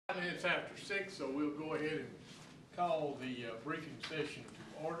Minutes after 6, so we'll go ahead and call the briefing session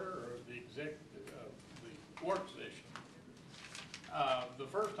to order, or the work session. The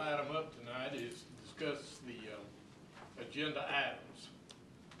first item up tonight is to discuss the agenda items.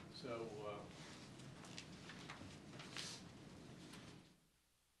 So,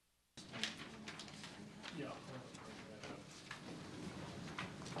 yeah.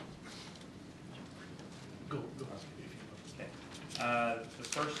 Go. Okay. The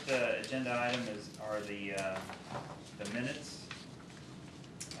first agenda item are the minutes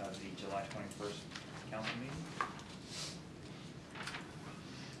of the July 21st council meeting.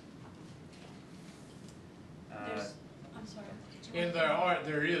 I'm sorry. And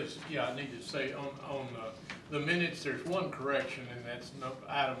there is, yeah, I need to say on the minutes, there's one correction, and that's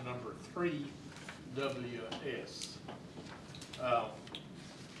item number 3, WS.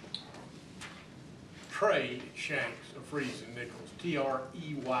 Trey Shanks of Freeze and Nichols, Trey,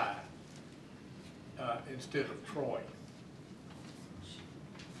 instead of Troy.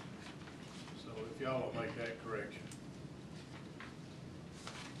 So if y'all will make that correction.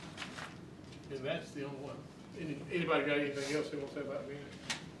 And that's the only one. Anybody got anything else they want to say about minutes?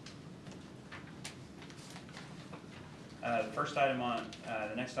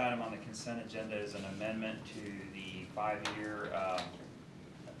 The next item on the consent agenda is an amendment to the 5-year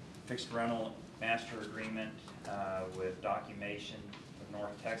fixed rental master agreement with Documation of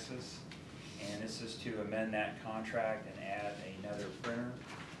North Texas. And this is to amend that contract and add another printer.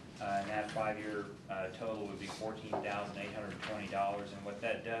 And that 5-year total would be $14,820. And what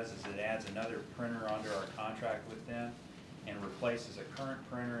that does is it adds another printer under our contract with them and replaces a current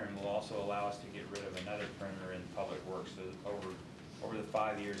printer, and will also allow us to get rid of another printer in Public Works. So over the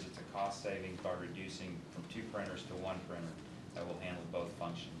 5 years, it's a cost savings by reducing from 2 printers to 1 printer that will handle both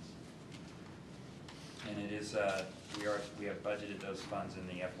functions. And it is we have budgeted those funds in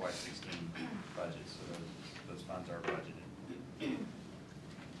the FY16 budget, so those funds are budgeted in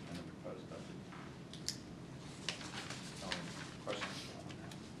the proposed budget. Questions on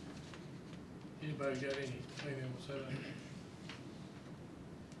that? Anybody got anything they want to say about that?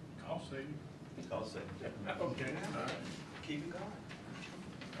 Cost saving? Cost saving. Okay, all right. Keep it going.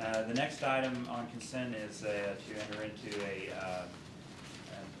 The next item on consent is to enter into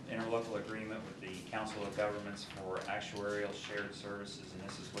an interlocal agreement with the Council of Governments for actuarial shared services, and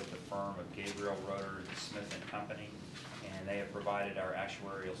this is with the firm of Gabriel, Roeder, Smith & Company, and they have provided our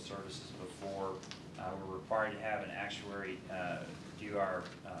actuarial services before. We're required to have an actuary do our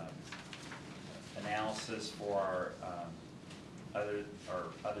analysis for our other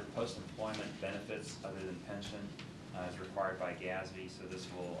post-employment benefits other than pension as required by GASB, so this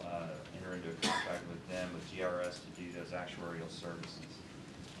will enter into a contract with them, with GRS, to do those actuarial services.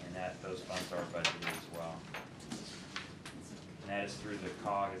 And those funds are budgeted as well. And that is through the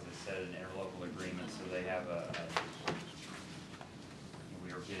COG, as I said, an interlocal agreement, so they have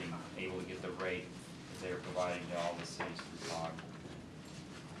we are able to get the rate that they are providing to all the cities through COG.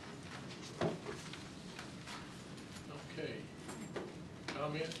 Okay.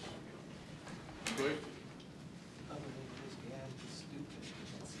 Comments? Quick?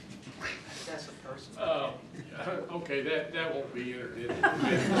 That's a person. Okay, that won't be entered in. You don't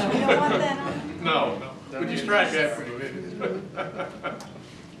want that on? No. Would you strike that from the minutes?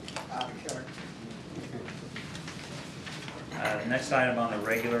 The next item on the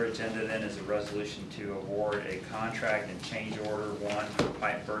regular agenda then is a resolution to award a contract and change order 1 for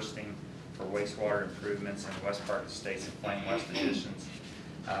pipe bursting for wastewater improvements in West Park Estates and Plain West additions.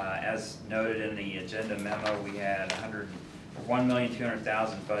 As noted in the agenda memo, we had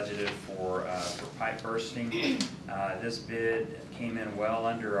 $1,200,000 budgeted for pipe bursting. This bid came in well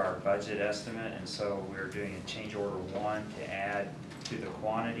under our budget estimate, and so we're doing a change order 1 to add to the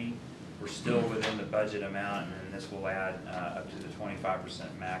quantity. We're still within the budget amount, and this will add up to the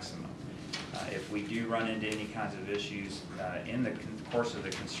 25% maximum. If we do run into any kinds of issues in the course of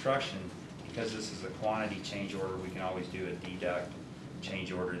the construction, because this is a quantity change order, we can always do a deduct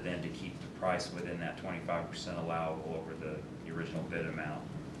change order then to keep the price within that 25% allowable over the original bid amount.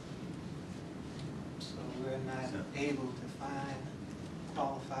 So we're not able to find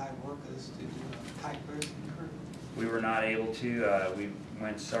qualified workers to do a pipe bursting crew? We were not able to. We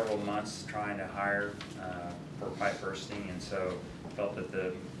went several months trying to hire for pipe bursting, and so felt that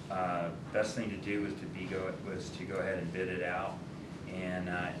the best thing to do was to go ahead and bid it out and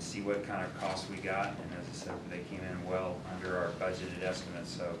see what kind of costs we got. And as I said, they came in well under our budgeted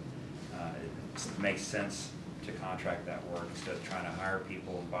estimates, so it makes sense to contract that work instead of trying to hire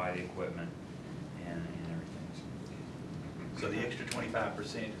people and buy the equipment and everything. So the extra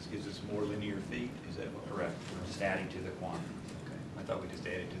 25% just gives us more linear feet, is that what? Correct. We're just adding to the quantity. Okay. I thought we just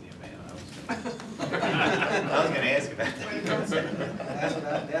added to the amount. I was gonna ask about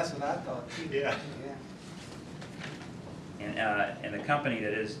that. That's what I thought too. Yeah. And the company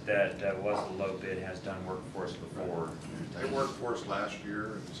that was the low bid has done work for us before. They worked for us last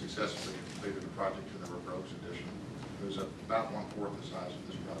year and successfully completed the project in the River Oaks addition. It was about 1/4 the size of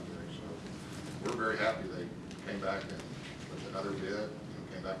this project, so we're very happy they came back and with another bid,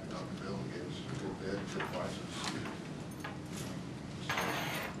 and came back to Duncanville and gave us a good bid, good prices. So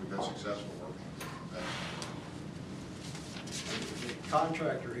we've been successful working with them. The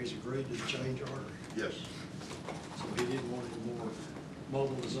contractor has agreed to the change order, Yes. so he didn't want any more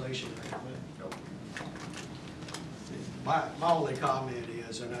mobilization or anything. Nope. My only comment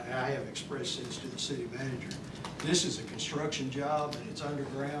is, and I have expressed this to the city manager, this is a construction job and it's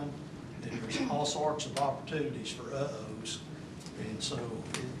underground, and there's all sorts of opportunities for uh-ohs. And so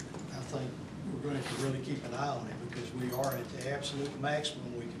I think we're going to have to really keep an eye on it, because we are at the absolute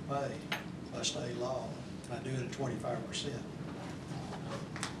maximum we can pay by state law, by doing a 25%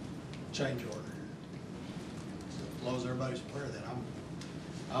 change order. So as long as everybody's aware of that,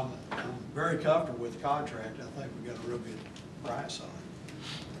 I'm very comfortable with the contract. I think we got a real good price on it.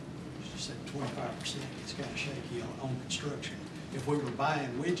 It's just that 25%, it's kind of shaky on construction. If we were buying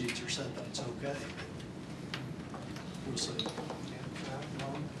widgets or something, it's okay. We'll see.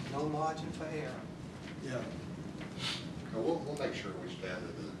 No margin for error. Yeah. No, we'll make sure we stand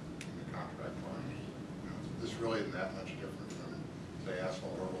in the contract line. This really isn't that much different from, say,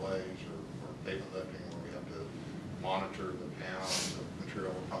 asphalt overlays or pavement lifting, where we have to monitor the pounds of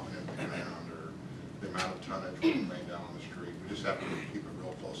material we're pumping in the ground, or the amount of tonnage we're laying down on the street. We just have to keep a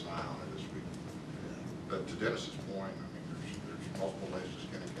real close eye on it as we. But to Dennis's point, I mean, there's multiple ways to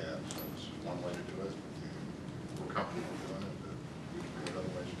skin a cat, so this is one way to do it. We're comfortable doing it, but we can do it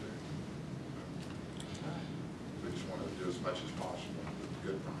other ways too. We just want to do as much as possible with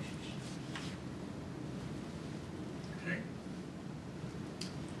good prices. Okay.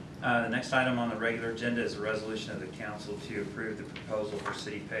 The next item on the regular agenda is a resolution of the council to approve the proposal for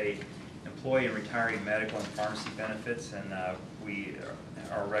city-paid employee and retiree medical and pharmacy benefits, and we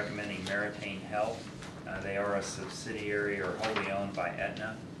are recommending Meritain Health. They are a subsidiary or wholly owned by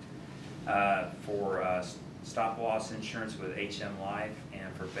Aetna for stop-loss insurance with HM Life,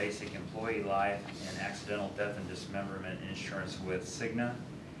 and for basic employee life and accidental death and dismemberment insurance with Cigna,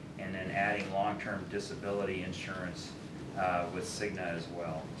 and then adding long-term disability insurance with Cigna as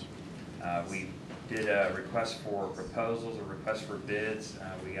well. We did a request for proposals, a request for bids.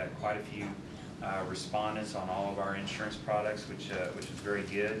 We got quite a few respondents on all of our insurance products, which was very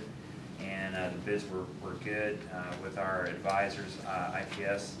good. And the bids were good. With our advisors,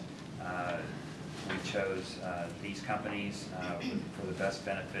 IPS, we chose these companies for the best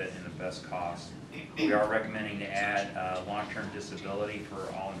benefit and the best cost. We are recommending to add long-term disability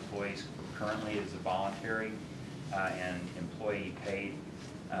for all employees. Currently, it is a voluntary and employee paid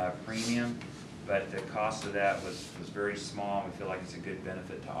premium, but the cost of that was very small. We feel like it's a good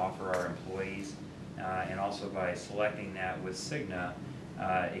benefit to offer our employees. And also by selecting that with Cigna,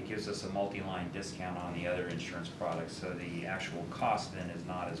 it gives us a multi-line discount on the other insurance products. So the actual cost then is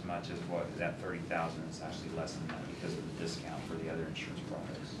not as much as what that $30,000. It's actually less than that because of the discount for the other insurance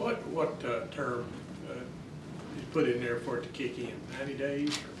products. What term you put in there for it to kick in? 90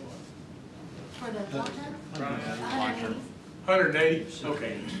 days or what? For the long term? Right. 180. 180?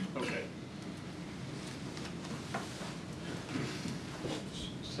 Okay, okay.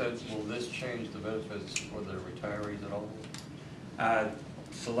 So will this change the benefits for the retirees at all?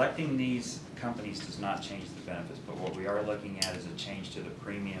 Selecting these companies does not change the benefits, but what we are looking at is a change to the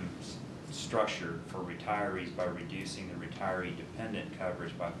premium structure for retirees by reducing the retiree dependent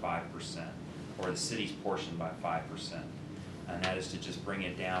coverage by 5%, or the city's portion by 5%. And that is to just bring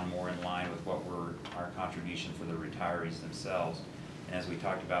it down more in line with what our contribution for the retirees themselves. And as we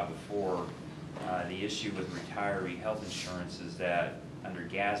talked about before, the issue with retiree health insurance is that under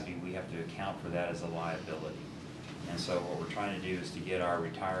GASB, we have to account for that as a liability. And so what we're trying to do is to get our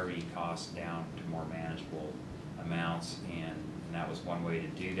retiree costs down to more manageable amounts, and that was one way to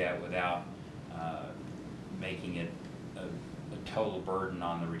do that without making it a total burden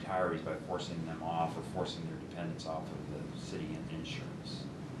on the retirees by forcing them off or forcing their dependents off of the city insurance.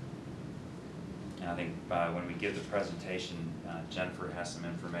 And I think when we give the presentation, Jennifer has some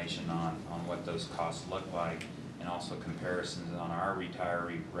information on what those costs look like, and also comparisons on our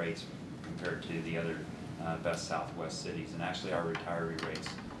retiree rates compared to the other best Southwest cities. And actually our retiree rates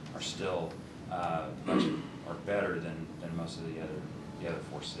are still much or better than most of the other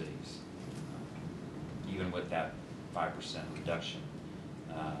four cities, even with that 5% reduction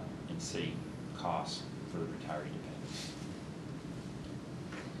in city costs for the retiree dependents.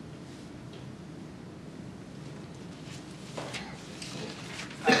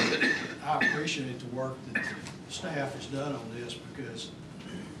 I appreciate the work that the staff has done on this, because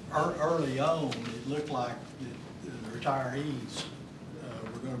early on, it looked like the retirees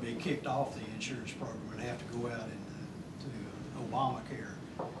were going to be kicked off the insurance program and have to go out into Obamacare.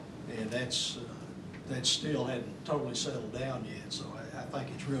 And that still hadn't totally settled down yet, so I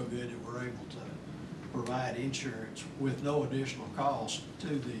think it's real good that we're able to provide insurance with no additional cost to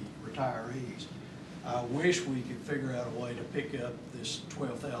the retirees. I wish we could figure out a way to pick up this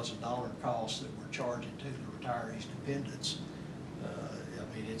 $12,000 cost that we're charging to the retirees' dependents. I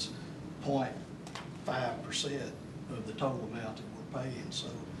mean, it's 0.5% of the total amount that we're paying, so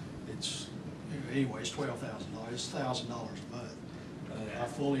it's, anyway, it's $12,000. It's $1,000 a month. I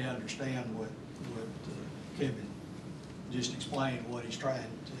fully understand what Kevin just explained, what he's trying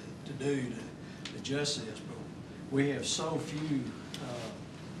to do to adjust this, but we have so few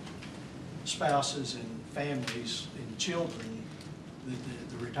spouses and families and children that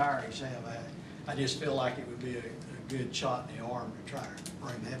the retirees have. I just feel like it would be a good shot in the arm to try to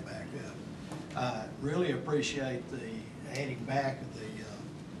bring that back up. I really appreciate the adding back of the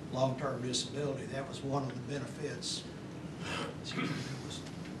long-term disability. That was one of the benefits that was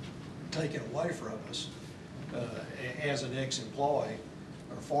taken away from us as an ex-employee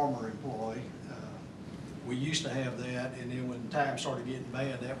or former employee. We used to have that, and then when times started getting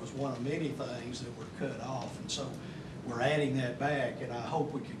bad, that was one of many things that were cut off. And so we're adding that back, and I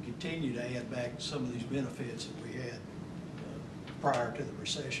hope we can continue to add back some of these benefits that we had prior to the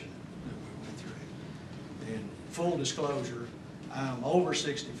recession that we went through. And full disclosure, I'm over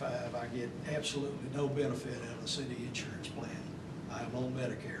 65. I get absolutely no benefit out of the city insurance plan. I'm on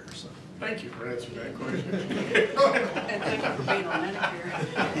Medicare, so. Thank you for answering that question. And thank you for being on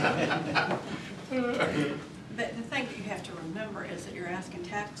Medicare. But the thing that you have to remember is that you're asking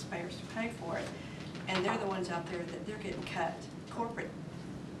taxpayers to pay for it, and they're the ones out there that they're getting cut. Corporate,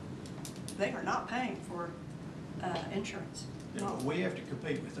 they are not paying for insurance. Yeah, well, we have to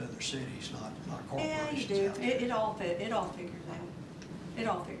compete with other cities, not Yeah, you corporations. do. out there. It all figures in. It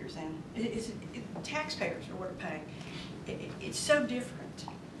all figures in. Taxpayers are what are paying. It's so different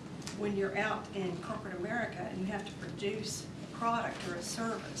when you're out in corporate America and you have to produce a product or a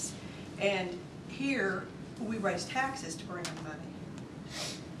service. And here, we raise taxes to bring in money.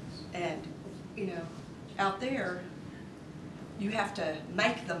 And, you know, out there, you have to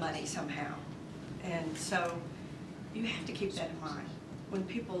make the money somehow. And so you have to keep that in mind. When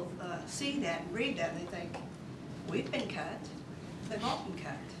people see that and read that, they think, we've been cut, they've all been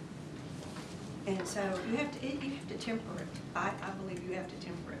cut. And so you have to temper it. I believe you have to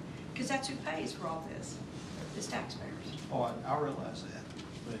temper it, because that's who pays for all this, is taxpayers. Oh, I realize that,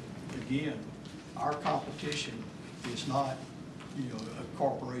 but again, our competition is not, you know, a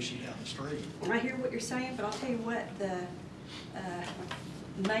corporation down the street. I hear what you're saying, but I'll tell you what, the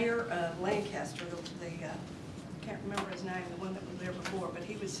mayor of Lancaster, I can't remember his name, the one that was there before, but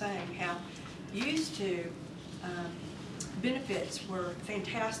he was saying how used to benefits were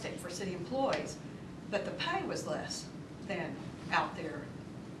fantastic for city employees, but the pay was less than out there.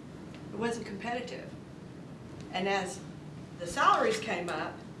 It wasn't competitive. And as the salaries came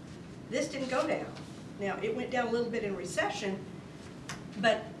up, this didn't go down. Now, it went down a little bit in recession,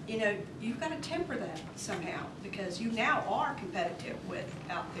 but you know, you've got to temper that somehow, because you now are competitive with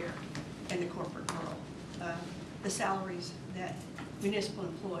out there in the corporate world, the salaries that municipal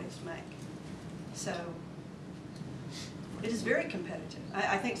employees make. So it is very competitive.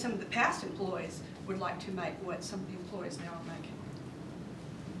 I think some of the past employees would like to make what some of the employees now are making.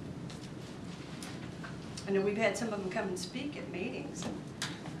 I know we've had some of them come and speak at meetings,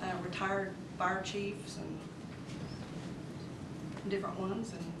 retired fire chiefs and different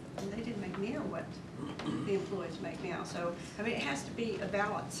ones, and they didn't make near what the employees make now. So, I mean, it has to be a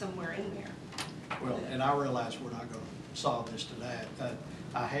balance somewhere in there. Well, and I realize we're not going to solve this tonight.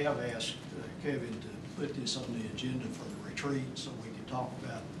 I have asked Kevin to put this on the agenda for the retreat so we can talk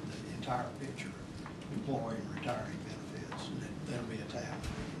about the entire picture of employee and retiring benefits. And that'll be a time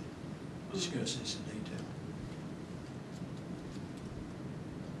we can discuss this in detail.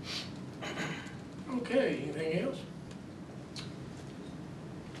 Okay, anything else?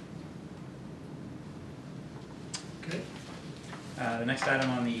 Okay. The next item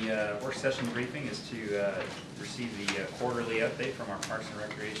on the work session briefing is to receive the quarterly update from our Parks and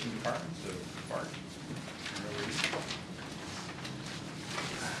Recreation Department. So, Bart.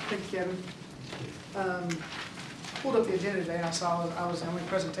 Thank you, Kevin. Pulled up the agenda today and I saw I was the only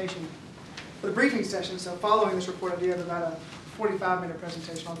presentation for the briefing session. So following this report, I do have about a 45-minute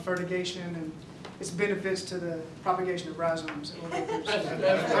presentation on fertigation and its benefits to the propagation of rhizomes. That we'll go through.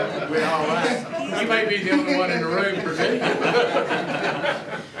 So, We're all right. You may be the only one in the room presenting.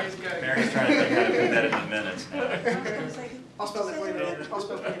 Mary's trying to think how to put that in the minutes now. I'll spell that for you. I'll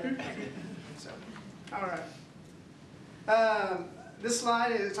spell it for you. So, all right. This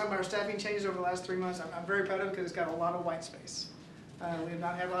slide is talking about our staffing changes over the last 3 months. I'm very proud of it because it's got a lot of white space. We have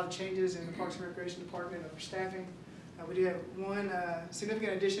not had a lot of changes in the Parks and Recreation Department of staffing. We do have one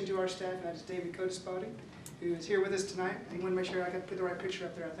significant addition to our staff, and that is David Codispoti, who is here with us tonight. I want to make sure I got to put the right picture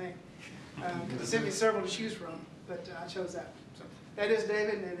up there, I think. He sent me several to choose from, but I chose that. So that is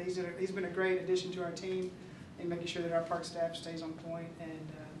David, and he's been a great addition to our team in making sure that our park staff stays on point, and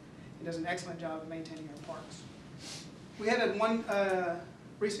he does an excellent job of maintaining our parks. We had one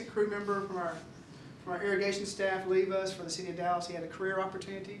recent crew member from our irrigation staff leave us for the city of Dallas. He had a career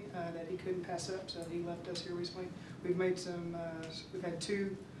opportunity that he couldn't pass up, so he left us here recently. We've made some, we've had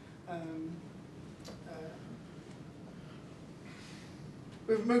two,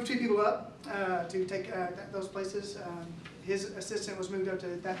 we've moved 2 people up to take those places. His assistant was moved up to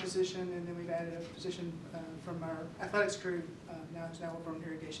that position, and then we've added a position from our athletics crew. Now over on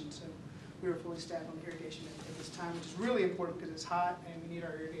irrigation, so we were fully staffed on irrigation at this time, which is really important because it's hot and we need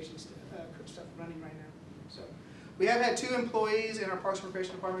our irrigation stuff running right now. So we have had 2 employees in our Parks and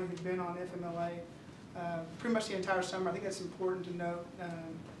Recreation Department who've been on FMLA pretty much the entire summer. I think that's important to note,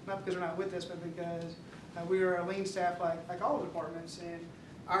 not because they're not with us, but because we are a lean staff like all the departments, and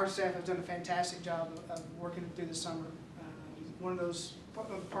our staff has done a fantastic job of working through the summer. One of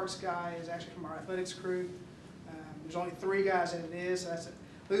the parks guy is actually from our athletics crew. There's only 3 guys that it is, so that's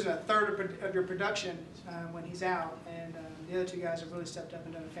losing a third of your production when he's out, and the other 2 guys have really stepped up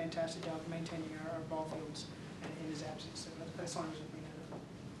and done a fantastic job of maintaining our ball fields in his absence. So that's all I was looking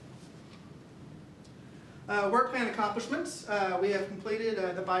at. Work plan accomplishments. We have completed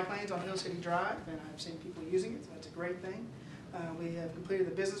the bike lanes on Hill City Drive, and I've seen people using it, so that's a great thing. We have completed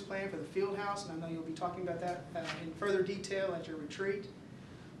the business plan for the field house, and I know you'll be talking about that in further detail at your retreat.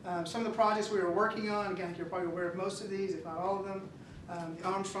 Some of the projects we are working on, again, you're probably aware of most of these, if not all of them. The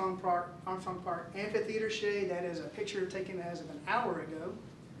Armstrong Park Amphitheater shade, that is a picture taken as of an hour ago.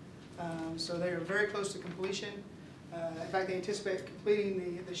 So they are very close to completion. In fact, they anticipate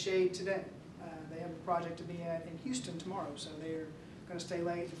completing the shade today. They have a project to be in Houston tomorrow, so they're going to stay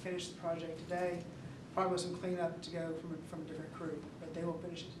late to finish the project today. Probably with some cleanup to go from a different crew, but they will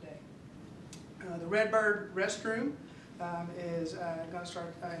finish it today. The Redbird restroom is going to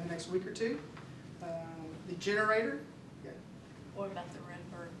start in the next week or 2. The generator. What about the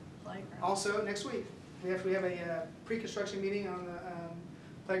Redbird playground? Also, next week. We have a pre-construction meeting on the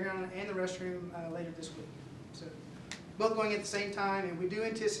playground and the restroom later this week. So both going at the same time, and we do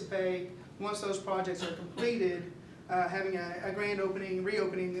anticipate, once those projects are completed, having a grand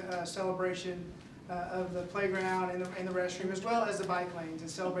reopening celebration of the playground and the restroom, as well as the bike lanes,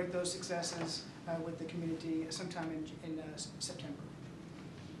 and celebrate those successes with the community sometime in September.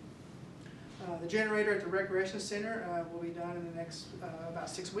 The generator at the Recreation Center will be done in the next about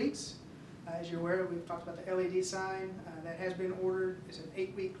 6 weeks. As you're aware, we've talked about the LED sign. That has been ordered. It's an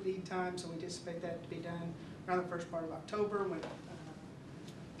 8-week lead time, so we anticipate that to be done around the first part of October when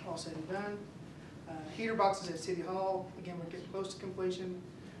all said and done. Heater boxes at City Hall. Again, we're getting close to completion.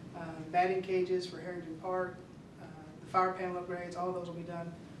 Batting cages for Harrington Park. The fire panel upgrades, all of those will be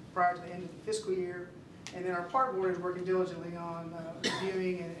done prior to the end of the fiscal year. And then our park board is working diligently on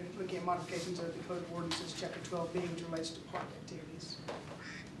reviewing and looking at modifications of the Code of Ordinances, Chapter 12B, which relates to park activities.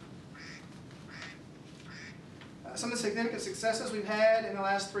 Some of the significant successes we've had in the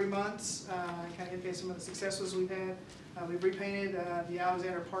last 3 months, kind of indicate some of the successes we've had. We've repainted the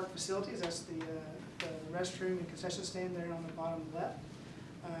Alexander Park facilities. That's the restroom and concession stand there on the bottom left.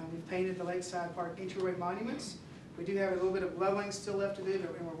 We've painted the Lakeside Park entryway monuments. We do have a little bit of leveling still left to do,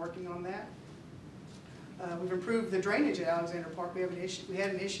 and we're working on that. We've improved the drainage at Alexander Park. We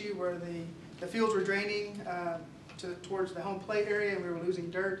had an issue where the fields were draining towards the home plate area, and we were losing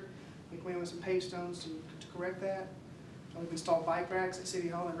dirt. We went in with some paved stones to correct that. We've installed bike racks at City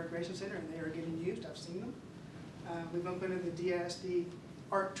Hall and Recreation Center, and they are getting used. I've seen them. We've implemented the DSD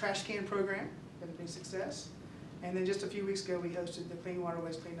art trash can program. Been a big success. And then just a few weeks ago, we hosted the Clean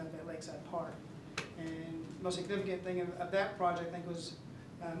Waterways Cleanup at Lakeside Park. And the most significant thing of that project, I think, was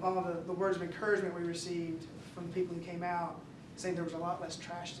all of the words of encouragement we received from the people who came out, saying there was a lot less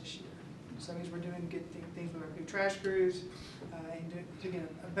trash this year. So that means we're doing good things with our new trash crews and taking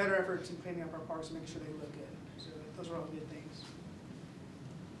a better effort in cleaning up our parks and making sure they look good. So those are all good things.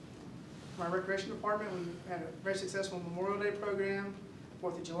 From our recreation department, we had a very successful Memorial Day program,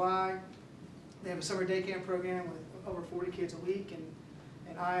 4th of July. They have a summer day camp program with over 40 kids a week,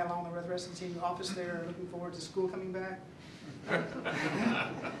 and I, along with the rest of the team in the office there, are looking forward to school coming back.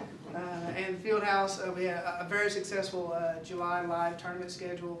 And Fieldhouse, we had a very successful July live tournament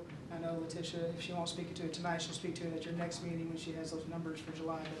schedule. I know Letitia, if she won't speak to it tonight, she'll speak to it at your next meeting when she has those numbers for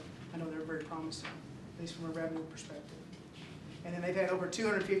July, but I know they're very promising, at least from a revenue perspective. And then they've had over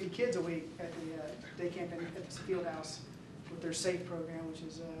 250 kids a week at the day camp at the Fieldhouse with their SAFE program, which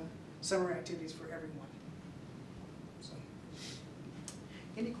is summer activities for everyone. So,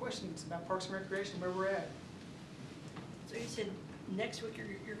 any questions about Parks and Recreation, where we're at? So you said next week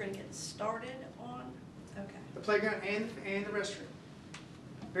you're gonna get started on, okay. The playground and the restroom.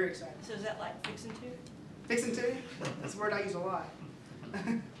 Very excited. So is that like fixing to? Fixing to? That's a word I use a lot.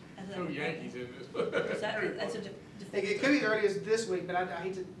 No Yankees in this. Is that, that's a It could be as early as this week, but I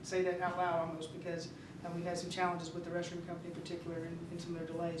hate to say that out loud almost because we've had some challenges with the restroom company in particular and some of their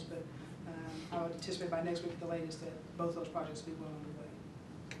delays, but I would anticipate by next week at the latest that both those projects will be well underway.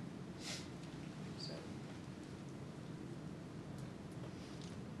 So.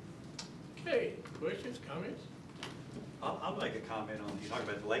 Okay, questions, comments? I'll make a comment on, you talk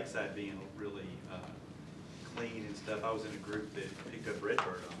about the lakeside being really clean and stuff. I was in a group that picked up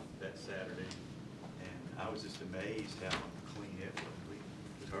Redbird on that Saturday, and I was just amazed how clean it was.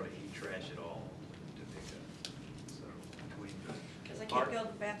 There's hardly any trash at all to pick up. So between because I can't go to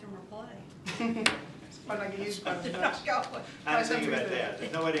the bathroom or play. Might not get used quite as Not much. go. I was thinking about that.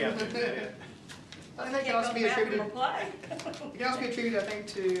 There's nobody out there doing that. I think it can also be Can't go to attributed. the bathroom or play. It can also be attributed, I think,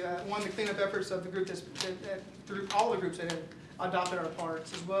 to one, the cleanup efforts of the group through all the groups that have adopted our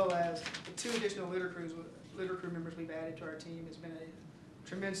parks, as well as the 2 additional litter crew members we've added to our team. Has been a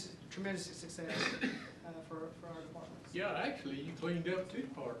tremendous success for our departments. Yeah, actually, you cleaned up 2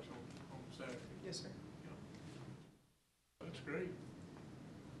 parks on Saturday. Yes, sir. That's great.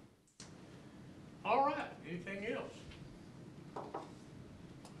 All right, anything else?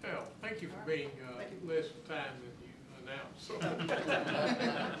 Well, thank you for being less time than you announced.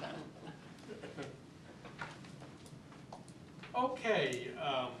 Okay,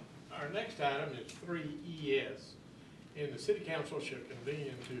 our next item is 3ES. And the city council shall convene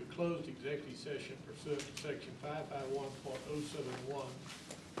into closed executive session pursuant to section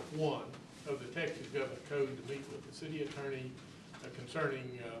 551.0711 of the Texas Government Code to meet with the city attorney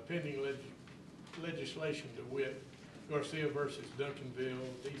concerning pending legislation to wit Garcia versus Duncanville,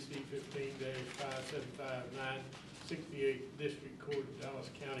 DC 15-5759, 68th District Court of Dallas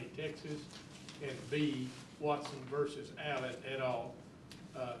County, Texas, and B, Watson versus Allen et al.,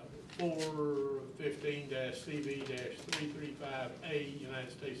 415-CV-335A,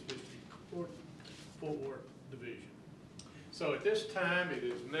 United States District Court, Fort Worth Division. So at this time, it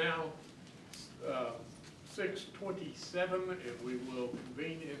is now 6:27, and we will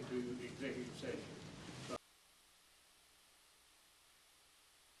convene into executive session.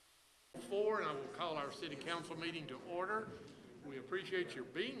 And I will call our city council meeting to order. We appreciate your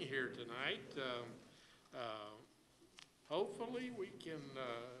being here tonight. Hopefully we can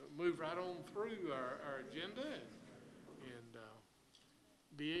move right on through our agenda and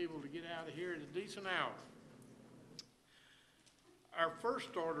be able to get out of here at a decent hour. Our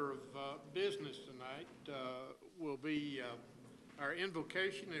first order of business tonight will be our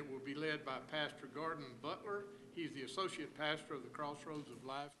invocation. It will be led by Pastor Gordon Butler. He's the associate pastor of the Crossroads of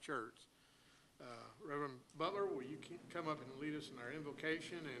Life Church. Reverend Butler, will you come up and lead us in our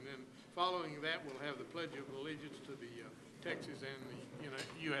invocation? And then following that, we'll have the Pledge of Allegiance to the Texas and the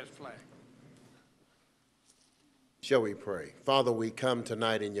U.S. flag. Shall we pray? Father, we come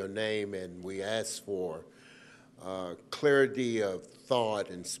tonight in your name and we ask for clarity of thought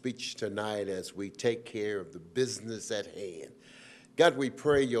and speech tonight as we take care of the business at hand. God, we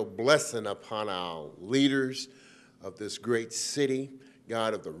pray your blessing upon our leaders of this great city,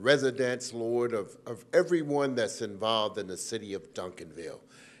 God, of the residents, Lord, of everyone that's involved in the city of Duncanville.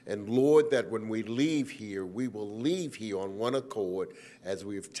 And Lord, that when we leave here, we will leave here on one accord as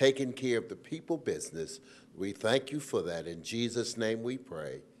we've taken care of the people business. We thank you for that. In Jesus' name we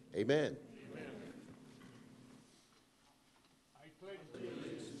pray. Amen.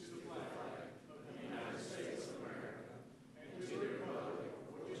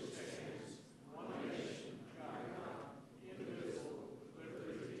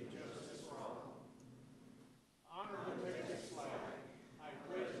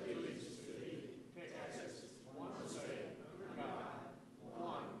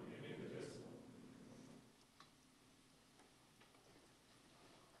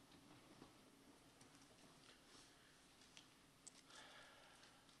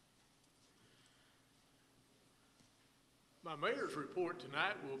 My mayor's report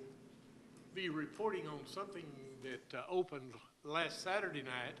tonight will be reporting on something that opened last Saturday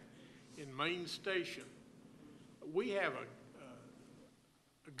night in Main Station. We have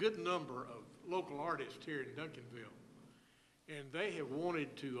a good number of local artists here in Duncanville, and they have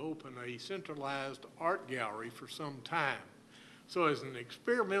wanted to open a centralized art gallery for some time. So as an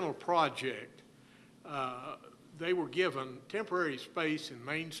experimental project, they were given temporary space in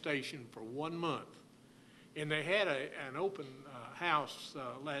Main Station for 1 month. And they had an open house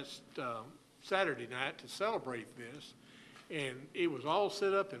last Saturday night to celebrate this. And it was all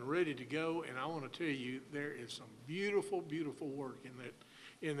set up and ready to go. And I want to tell you, there is some beautiful, beautiful work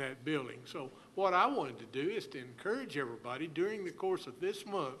in that building. So what I wanted to do is to encourage everybody during the course of this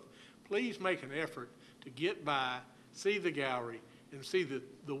month, please make an effort to get by, see the gallery, and see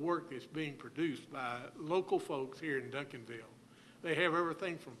the work that's being produced by local folks here in Duncanville. They have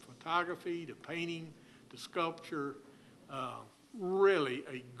everything from photography to painting to sculpture. Really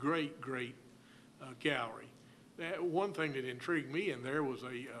a great, great gallery. That one thing that intrigued me in there was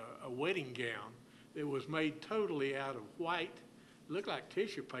a wedding gown that was made totally out of white, looked like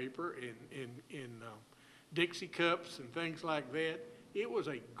tissue paper in Dixie cups and things like that. It was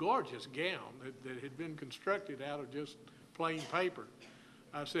a gorgeous gown that had been constructed out of just plain paper.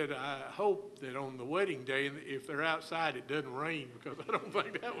 I said, I hope that on the wedding day, if they're outside, it doesn't rain, because I don't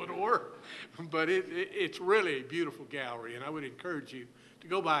think that would work. But it's really a beautiful gallery, and I would encourage you to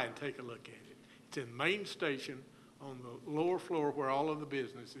go by and take a look at it. It's in Main Station on the lower floor where all of the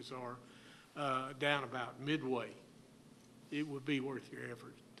businesses are, down about midway. It would be worth your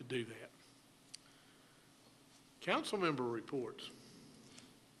effort to do that. Council member reports.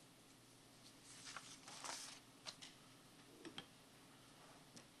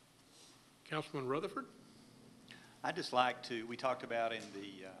 Councilman Rutherford? I'd just like to, we talked about in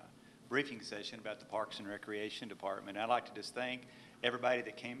the briefing session about the Parks and Recreation Department. I'd like to just thank everybody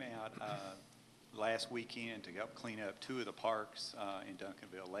that came out last weekend to help clean up 2 of the parks in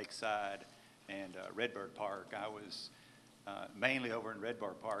Duncanville, Lakeside and Redbird Park. I was mainly over in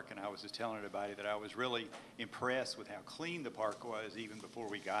Redbird Park, and I was just telling everybody that I was really impressed with how clean the park was even before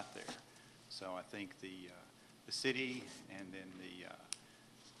we got there. So I think the city and then the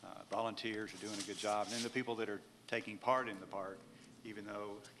volunteers are doing a good job. And then the people that are taking part in the park, even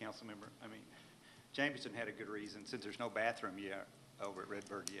though Jameson had a good reason, since there's no bathroom yet over at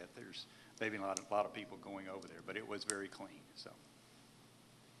Redbird yet, there's maybe a lot of people going over there, but it was very clean, so.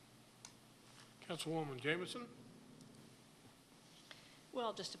 Councilwoman Jameson?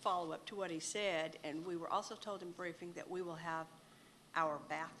 Well, just to follow up to what he said, and we were also told in briefing that we will have our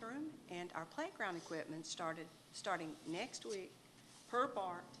bathroom and our playground equipment starting next week per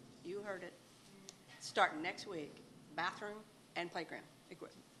BART. You heard it. Starting next week, bathroom and playground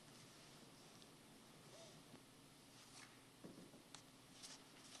equipment.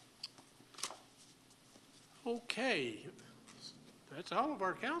 Okay, that's all of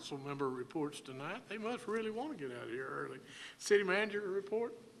our council member reports tonight. They must really want to get out of here early. City manager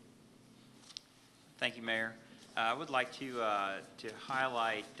report? Thank you, Mayor. I would like to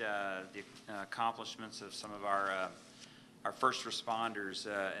highlight the accomplishments of some of our first responders,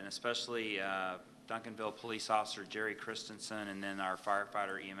 and especially Duncanville Police Officer Jerry Christensen, and then our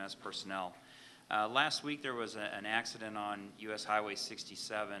firefighter EMS personnel. Last week there was an accident on US Highway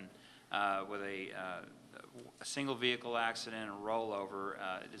 67 with a single vehicle accident, a rollover.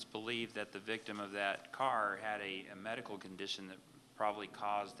 It is believed that the victim of that car had a medical condition that probably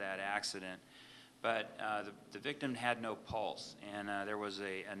caused that accident. But the victim had no pulse, and there was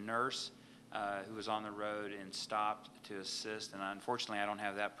a nurse who was on the road and stopped to assist. And unfortunately, I don't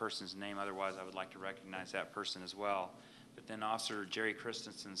have that person's name. Otherwise, I would like to recognize that person as well. But then Officer Jerry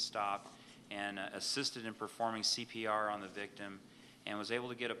Christensen stopped and assisted in performing CPR on the victim and was able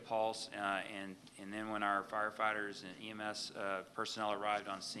to get a pulse. And then when our firefighters and EMS personnel arrived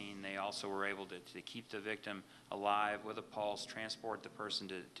on scene, they also were able to keep the victim alive with a pulse, transport the person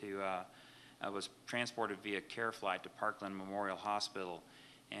was transported via care flight to Parkland Memorial Hospital.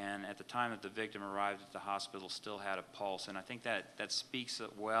 And at the time that the victim arrived at the hospital, still had a pulse. And I think that speaks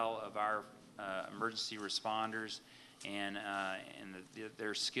well of our emergency responders and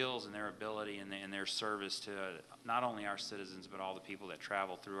their skills and their ability and their service to not only our citizens, but all the people that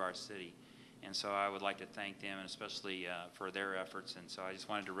travel through our city. And so I would like to thank them, and especially for their efforts. And so I just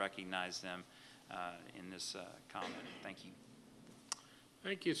wanted to recognize them in this comment. Thank you.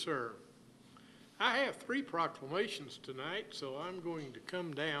 Thank you, sir. I have 3 proclamations tonight, so I'm going to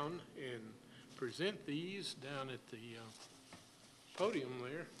come down and present these down at the podium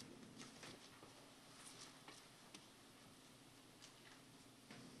there.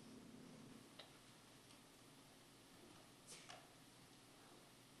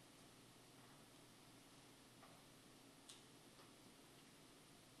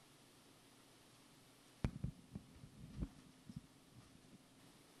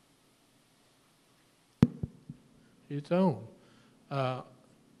 its own.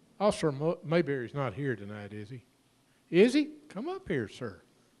 Officer Mayberry's not here tonight, is he? Is he? Come up here, sir.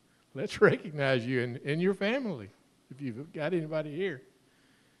 Let's recognize you and your family, if you've got anybody here.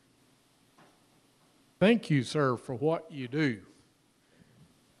 Thank you, sir, for what you do.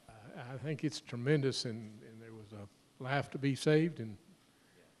 I think it's tremendous, and there was a life to be saved, and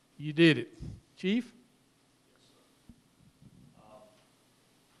you did it. Chief?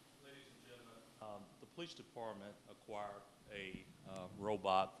 Ladies and gentlemen, the police department acquired a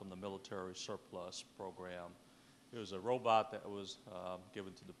robot from the military surplus program. It was a robot that was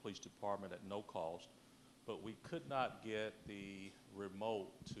given to the police department at no cost, but we could not get the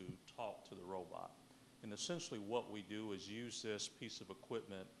remote to talk to the robot. And essentially what we do is use this piece of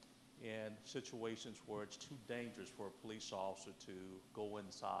equipment in situations where it's too dangerous for a police officer to go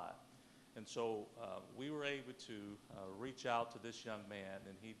inside. And so we were able to reach out to this young man,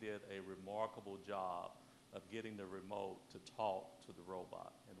 and he did a remarkable job of getting the remote to talk to the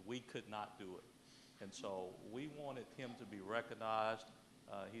robot, and we could not do it. And so we wanted him to be recognized.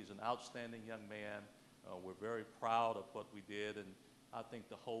 He's an outstanding young man. We're very proud of what we did, and I think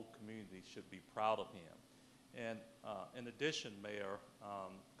the whole community should be proud of him. And in addition, Mayor,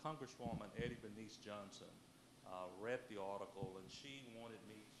 Congresswoman Eddie Bernice Johnson read the article, and she wanted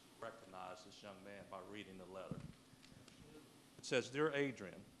me to recognize this young man by reading the letter. It says, "Dear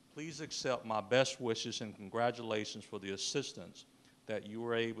Adrian, please accept my best wishes and congratulations for the assistance that you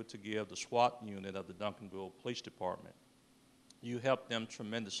were able to give the SWAT unit of the Duncanville Police Department. You helped them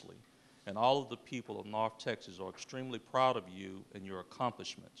tremendously, and all of the people of North Texas are extremely proud of you and your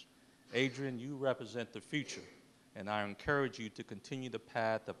accomplishments. Adrian, you represent the future, and I encourage you to continue the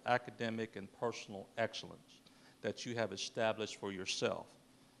path of academic and personal excellence that you have established for yourself.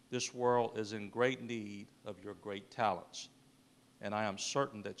 This world is in great need of your great talents, and I am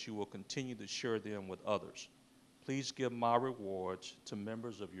certain that you will continue to share them with others. Please give my rewards to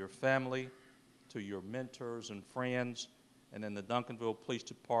members of your family, to your mentors and friends, and in the Duncanville Police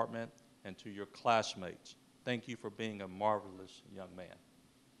Department, and to your classmates. Thank you for being a marvelous young man."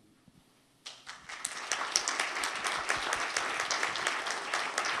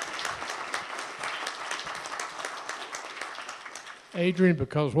 Adrian,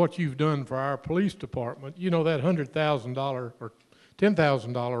 because what you've done for our police department, you know that $100,000 or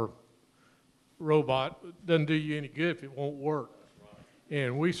 $10,000 robot doesn't do you any good if it won't work.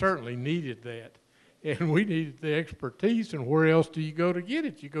 And we certainly needed that. And we needed the expertise, and where else do you go to get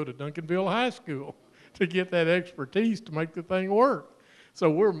it? You go to Duncanville High School to get that expertise to make the thing work. So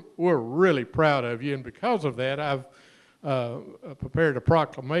we're really proud of you, and because of that, I've prepared a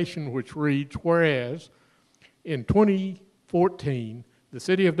proclamation which reads, whereas in 2014, the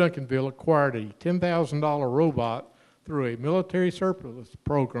city of Duncanville acquired a $10,000 robot through a military surplus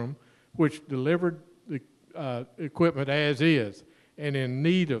program which delivered the equipment as is and in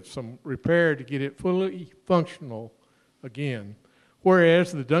need of some repair to get it fully functional again.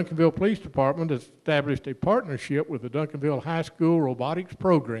 Whereas the Duncanville Police Department established a partnership with the Duncanville High School robotics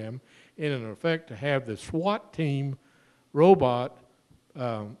program in effect to have the SWAT team robot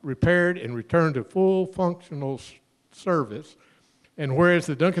repaired and returned to full functional service. And whereas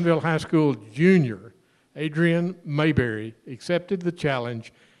the Duncanville High School junior, Adrian Mayberry, accepted the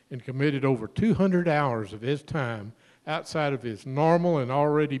challenge and committed over 200 hours of his time outside of his normal and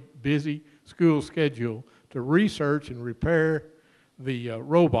already busy school schedule to research and repair the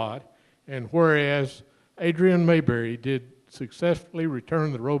robot. And whereas Adrian Mayberry did successfully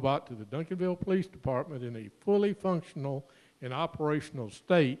return the robot to the Duncanville Police Department in a fully functional and operational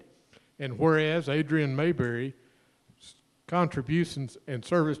state, and whereas Adrian Mayberry's contributions and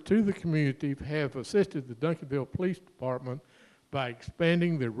service to the community have assisted the Duncanville Police Department by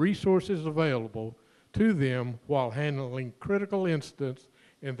expanding the resources available to them while handling critical incidents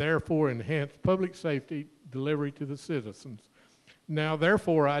and therefore enhance public safety delivery to the citizens. Now,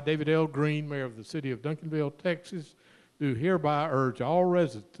 therefore, I, David L. Green, Mayor of the City of Duncanville, Texas, do hereby urge all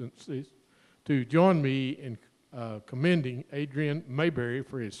residents to join me in commending Adrian Mayberry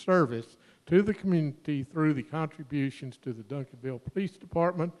for his service to the community through the contributions to the Duncanville Police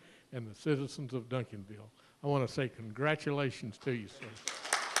Department and the citizens of Duncanville. I want to say congratulations to you, sir.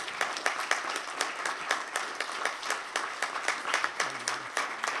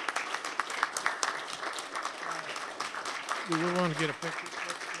 Do we want to get a picture?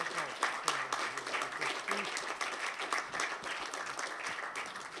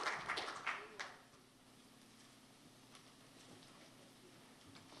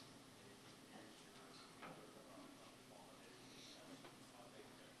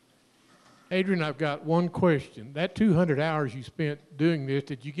 Adrian, I've got one question. That 200 hours you spent doing this,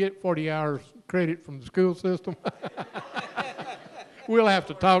 did you get 40 hours credit from the school system? We'll have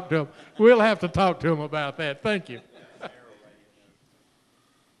to talk to him. We'll have to talk to him about that. Thank you.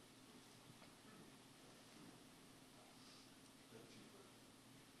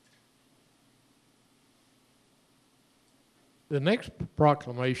 The next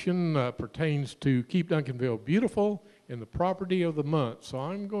proclamation pertains to Keep Duncanville Beautiful and the Property of the Month. So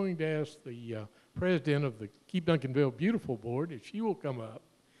I'm going to ask the president of the Keep Duncanville Beautiful Board if she will come up,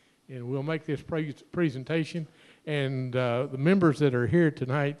 and we'll make this presentation. And the members that are here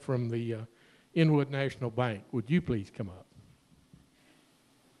tonight from the Inwood National Bank, would you please come up?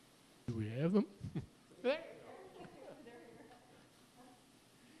 Do we have them? There.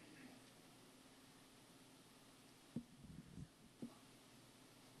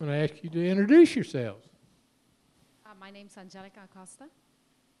 I'm going to ask you to introduce yourselves. My name's Angelica Acosta.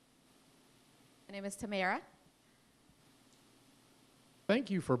 My name is Tamara. Thank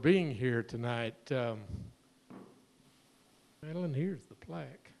you for being here tonight. Madeline, here's the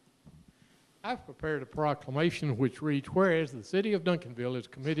plaque. I've prepared a proclamation which reads, whereas the city of Duncanville is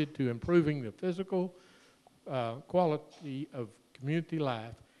committed to improving the physical quality of community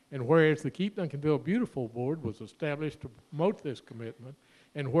life, and whereas the Keep Duncanville Beautiful Board was established to promote this commitment,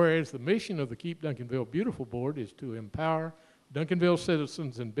 and whereas the mission of the Keep Duncanville Beautiful Board is to empower Duncanville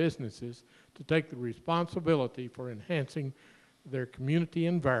citizens and businesses to take the responsibility for enhancing their community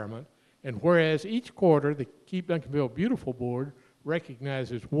environment, and whereas each quarter the Keep Duncanville Beautiful Board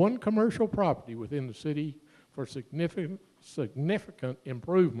recognizes one commercial property within the city for significant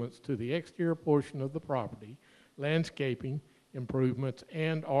improvements to the exterior portion of the property, landscaping improvements,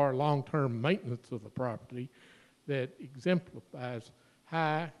 and or long-term maintenance of the property that exemplifies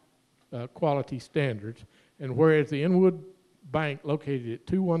high quality standards, and whereas the Inwood Bank located at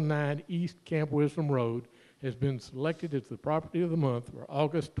 219 East Camp Wisdom Road has been selected as the property of the month for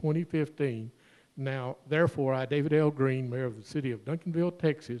August 2015. Now, therefore, I, David L. Green, Mayor of the City of Duncanville,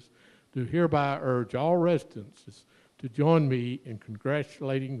 Texas, do hereby urge all residents to join me in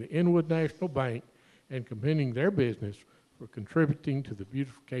congratulating the Inwood National Bank and commending their business for contributing to the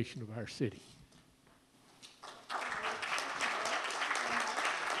beautification of our city.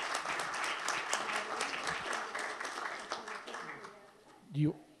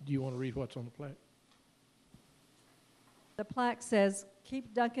 Do you want to read what's on the plaque? The plaque says,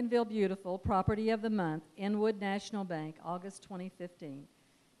 Keep Duncanville Beautiful, Property of the Month, Inwood National Bank, August 2015.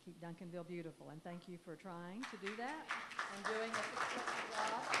 Keep Duncanville Beautiful, and thank you for trying to do that and doing a successful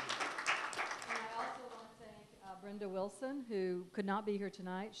job. And I also want to thank Brenda Wilson, who could not be here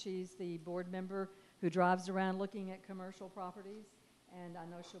tonight. She's the board member who drives around looking at commercial properties, and I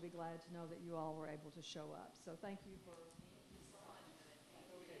know she'll be glad to know that you all were able to show up. So thank you for...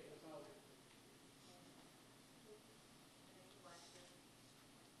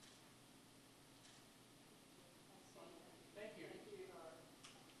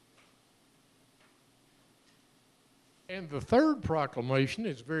 And the third proclamation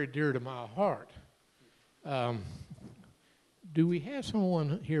is very dear to my heart. Do we have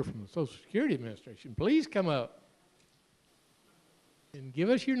someone here from the Social Security Administration? Please come up and give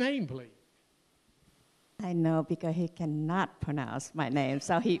us your name, please. I know because he cannot pronounce my name,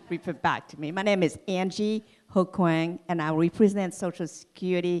 so he repeated back to me. My name is Angie Ho Kwang, and I represent Social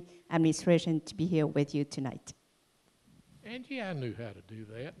Security Administration to be here with you tonight. Angie, I knew how to do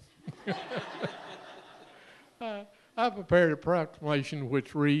that. I prepared a proclamation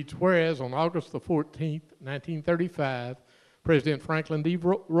which reads, whereas on August the 14th, 1935, President Franklin D.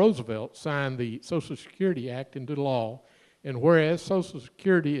 Roosevelt signed the Social Security Act into law, and whereas Social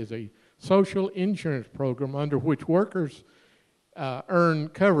Security is a social insurance program under which workers earn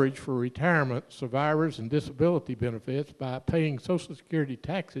coverage for retirement, survivors, and disability benefits by paying Social Security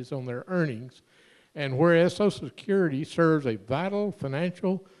taxes on their earnings, and whereas Social Security serves a vital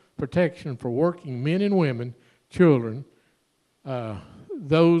financial protection for working men and women, children,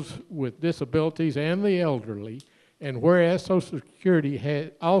 those with disabilities, and the elderly, and whereas Social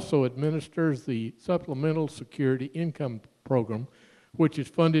Security also administers the Supplemental Security Income Program, which is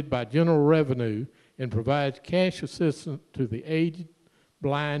funded by general revenue and provides cash assistance to the aged,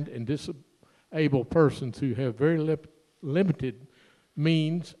 blind, and disabled persons who have very limited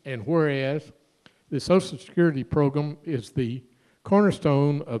means, and whereas the Social Security program is the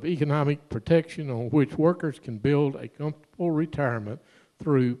cornerstone of economic protection on which workers can build a comfortable retirement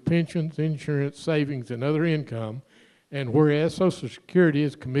through pensions, insurance, savings, and other income, and whereas Social Security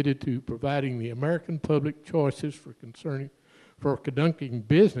is committed to providing the American public choices for conducting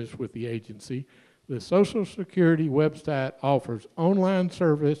business with the agency, the Social Security website offers online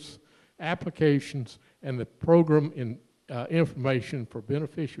service applications, and the program information for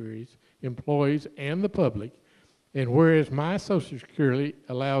beneficiaries, employees, and the public. And whereas My Social Security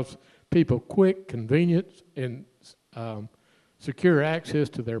allows people quick, convenient, and secure access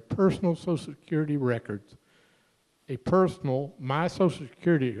to their personal Social Security records. A personal My Social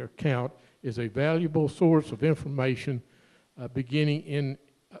Security account is a valuable source of information beginning in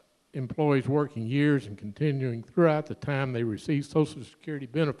employees working years and continuing throughout the time they receive Social Security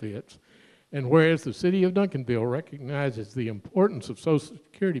benefits. And whereas the City of Duncanville recognizes the importance of Social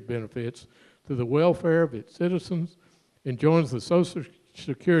Security benefits to the welfare of its citizens and joins the Social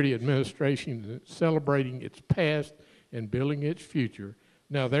Security Administration in celebrating its past and building its future.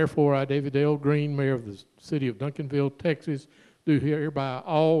 Now, therefore, I, David L. Green, Mayor of the City of Duncanville, Texas, do hereby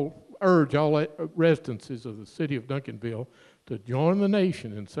urge all residences of the City of Duncanville to join the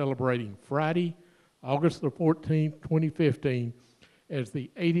nation in celebrating Friday, August the 14th, 2015, as the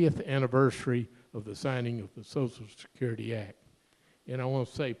 80th anniversary of the signing of the Social Security Act. And I want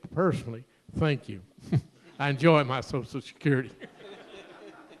to say personally, thank you. I enjoy my Social Security.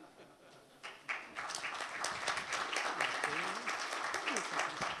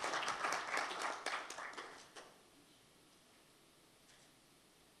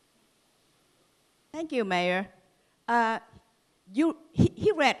 Thank you, Mayor.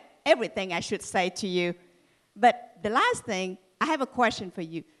 He read everything I should say to you. But the last thing, I have a question for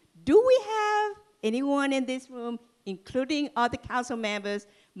you. Do we have anyone in this room, including other council members,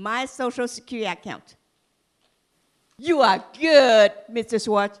 My Social Security account? You are good, Mr.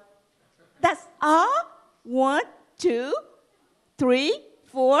 Schwartz. That's all? 1, 2, 3,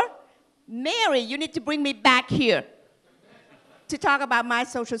 4. Mary, you need to bring me back here to talk about My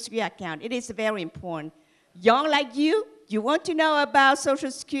Social Security account. It is very important. Young like you want to know about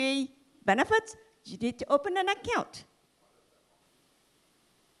Social Security benefits, you need to open an account.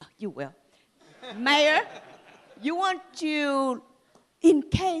 Oh, you will. Mayor, you want to, in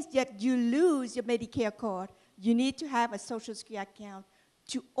case that you lose your Medicare card, you need to have a Social Security account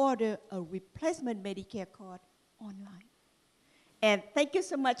to order a replacement Medicare card online. And thank you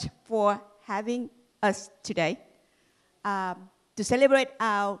so much for having us today. To celebrate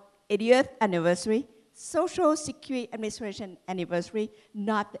our 80th anniversary, Social Security Administration anniversary,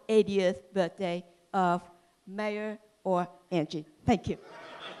 not the 80th birthday of Mayor or Angie. Thank you.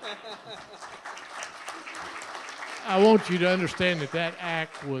 I want you to understand that that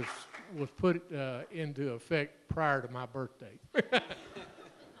act was put into effect prior to my birthday.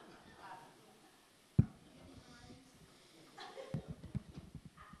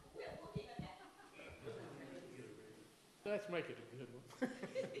 Let's make it a good one.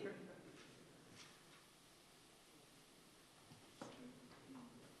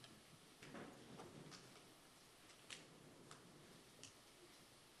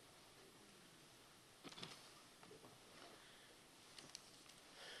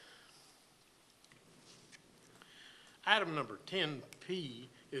 Item number 10P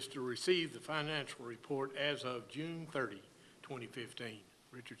is to receive the financial report as of June 30, 2015.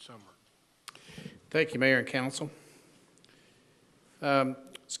 Richard Summer. Thank you, Mayor and Council.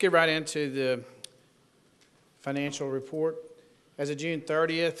 Let's get right into the financial report. As of June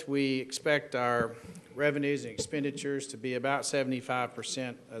 30th, we expect our revenues and expenditures to be about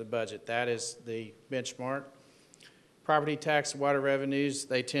 75% of the budget. That is the benchmark. Property tax and water revenues,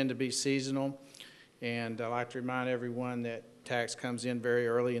 they tend to be seasonal. And I'd like to remind everyone that tax comes in very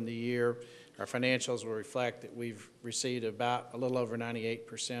early in the year. Our financials will reflect that we've received about a little over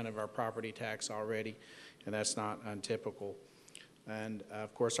 98% of our property tax already, and that's not untypical. And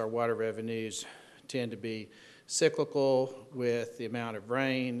of course, our water revenues tend to be cyclical with the amount of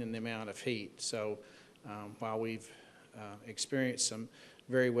rain and the amount of heat. So while we've experienced some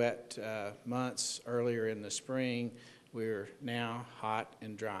very wet months earlier in the spring, we're now hot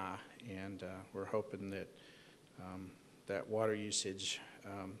and dry, and we're hoping that that water usage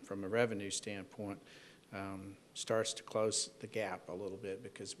from a revenue standpoint starts to close the gap a little bit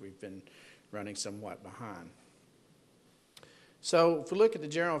because we've been running somewhat behind. So if we look at the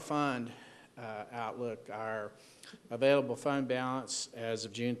general fund outlook, our available fund balance as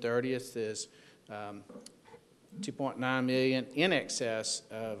of June 30th is $2.9 million in excess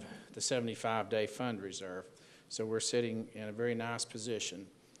of the 75-day fund reserve. So we're sitting in a very nice position.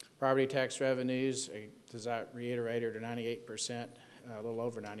 Property tax revenues, as I reiterated, are 98%, a little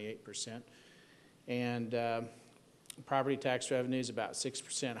over 98%. And property tax revenues about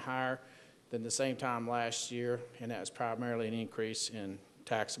 6% higher than the same time last year, and that was primarily an increase in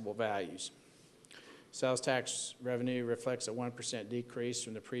taxable values. Sales tax revenue reflects a 1% decrease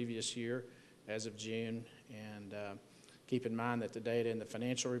from the previous year as of June, and Keep in mind that the data in the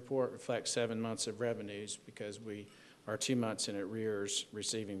financial report reflects 7 months of revenues because we are 2 months in arrears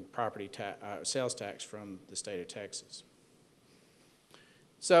receiving sales tax from the state of Texas.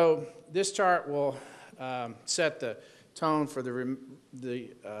 So this chart will set the tone for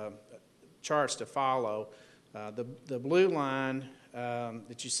the charts to follow. The blue line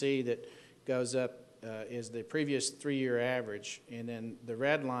that you see that goes up is the previous 3-year average, and then the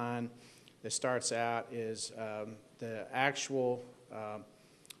red line that starts out is the actual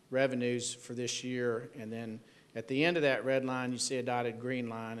revenues for this year, and then at the end of that red line you see a dotted green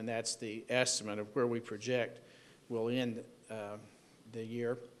line, and that's the estimate of where we project we'll end the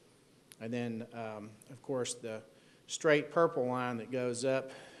year. And then of course the straight purple line that goes up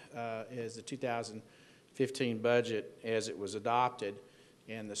is the 2015 budget as it was adopted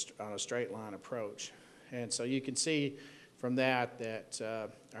and on a straight line approach. And so you can see from that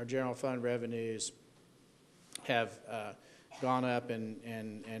our general fund revenues have gone up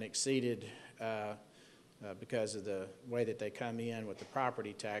and exceeded because of the way that they come in, with the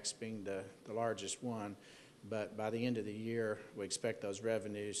property tax being the largest one. But by the end of the year, we expect those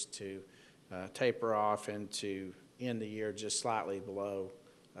revenues to taper off and to end the year just slightly below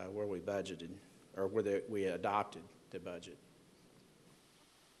where we budgeted, or where we adopted the budget.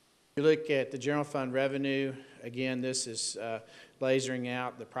 If you look at the general fund revenue, again, this is lasering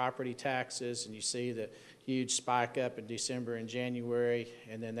out the property taxes, and you see the huge spike up in December and January,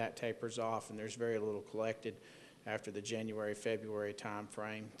 and then that tapers off, and there's very little collected after the January, February time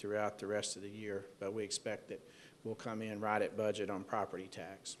frame throughout the rest of the year. But we expect that we'll come in right at budget on property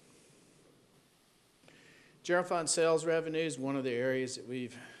tax. General fund sales revenue is one of the areas that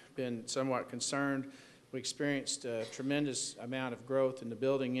we've been somewhat concerned. We experienced a tremendous amount of growth in the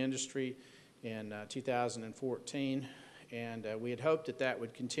building industry in 2014, and we had hoped that that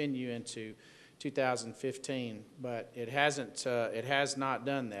would continue into 2015, but it hasn't. It has not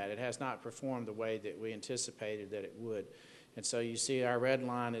done that. It has not performed the way that we anticipated that it would. And so you see our red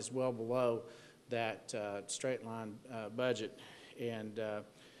line is well below that straight line budget, and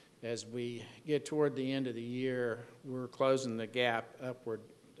as we get toward the end of the year, we're closing the gap upward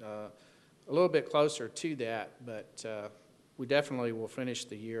a little bit closer to that, but we definitely will finish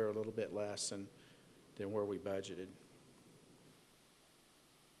the year a little bit less than where we budgeted.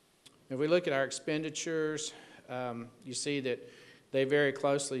 If we look at our expenditures, you see that they very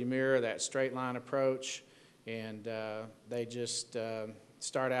closely mirror that straight line approach, and they just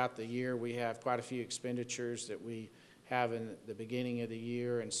start out the year. We have quite a few expenditures that we have in the beginning of the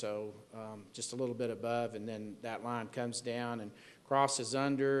year, and so just a little bit above, and then that line comes down and crosses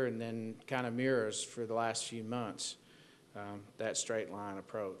under, and then kind of mirrors for the last few months that straight line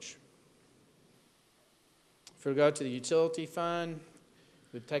approach. If we go to the utility fund,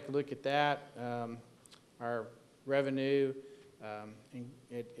 we take a look at that. Our revenue,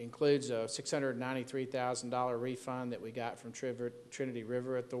 it includes a $693,000 refund that we got from Trinity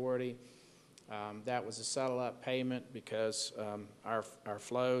River Authority. That was a settle-up payment because our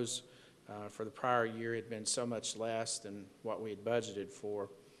flows for the prior year had been so much less than what we had budgeted for.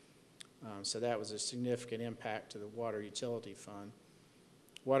 So that was a significant impact to the water utility fund.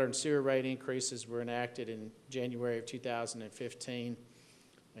 Water and sewer rate increases were enacted in January of 2015,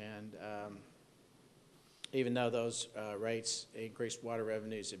 and even though those rates increased, water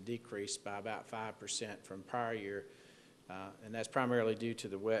revenues have decreased by about 5% from prior year, and that's primarily due to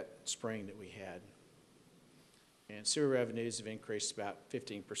the wet spring that we had. And sewer revenues have increased about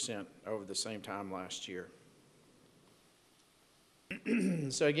 15% over the same time last year.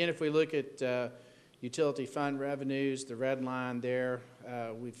 So again, if we look at utility fund revenues, the red line there,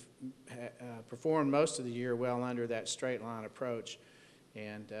 we've performed most of the year well under that straight line approach.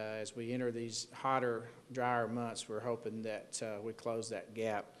 And as we enter these hotter, drier months, we're hoping that we close that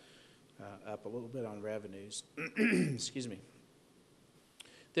gap up a little bit on revenues. Excuse me.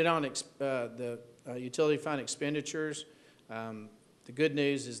 Then on the utility fund expenditures, the good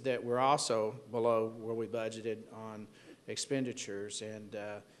news is that we're also below where we budgeted on expenditures. And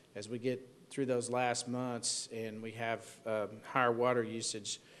as we get through those last months and we have higher water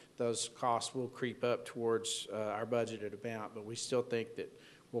usage, those costs will creep up towards our budgeted amount, but we still think that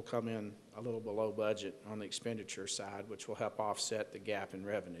we'll come in a little below budget on the expenditure side, which will help offset the gap in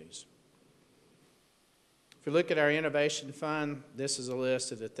revenues. If we look at our innovation fund, this is a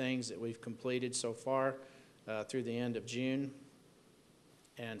list of the things that we've completed so far through the end of June.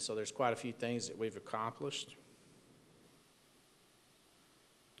 And so there's quite a few things that we've accomplished.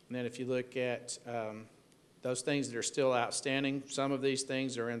 And then if you look at those things that are still outstanding, some of these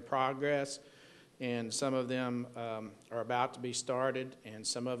things are in progress, and some of them are about to be started, and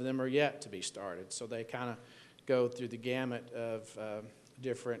some of them are yet to be started. So they kind of go through the gamut of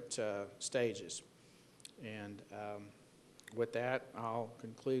different stages. And with that, I'll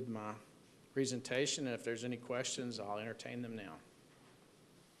conclude my presentation, and if there's any questions, I'll entertain them now.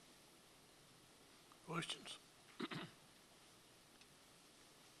 Questions?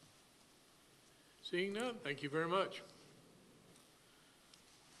 Seeing none, thank you very much.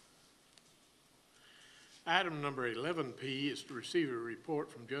 Item number 11P is to receive a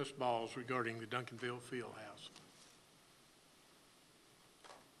report from Just Balls regarding the Duncanville Fieldhouse.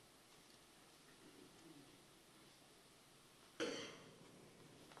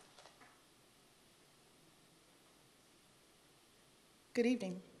 Good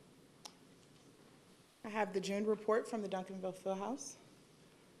evening. I have the June report from the Duncanville Fieldhouse.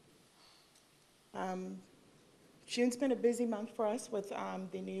 June's been a busy month for us with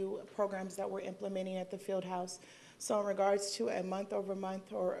the new programs that we're implementing at the Fieldhouse. So in regards to a month over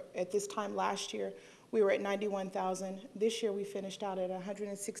month, or at this time last year, we were at $91,000. This year we finished out at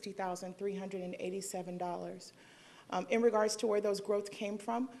 $160,387. In regards to where those growth came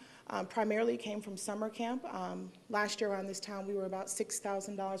from, primarily came from summer camp. Last year around this time, we were about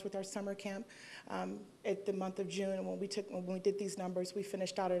 $6,000 with our summer camp at the month of June. And when we did these numbers, we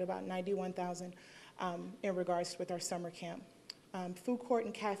finished out at about $91,000 in regards with our summer camp. Food court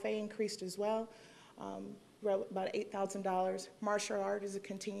and cafe increased as well, about $8,000. Martial art is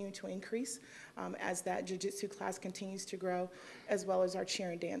continuing to increase as that jiu-jitsu class continues to grow, as well as our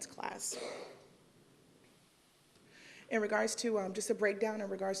cheer and dance class. In regards to just a breakdown in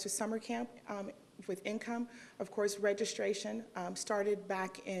regards to summer camp with income, of course, registration started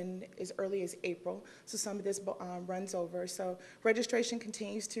back in as early as April, so some of this runs over. So registration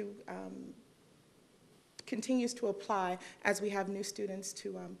continues to apply as we have new students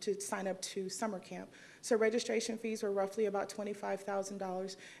to sign up to summer camp. So registration fees were roughly about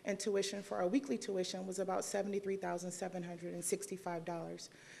 $25,000, and tuition for our weekly tuition was about $73,765.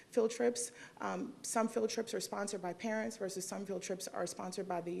 Field trips, some field trips are sponsored by parents versus some field trips are sponsored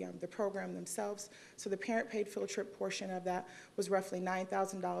by the program themselves. So the parent-paid field trip portion of that was roughly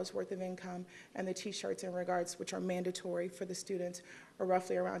 $9,000 worth of income, and the T-shirts in regards, which are mandatory for the students, are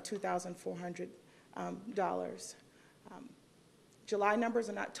roughly around $2,400. July numbers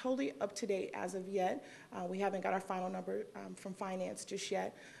are not totally up to date as of yet. We haven't got our final number from finance just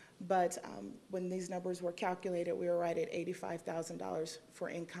yet, but when these numbers were calculated, we were right at $85,000 for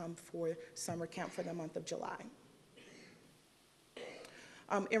income for summer camp for the month of July.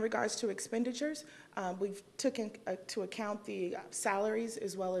 In regards to expenditures, we've taken into account the salaries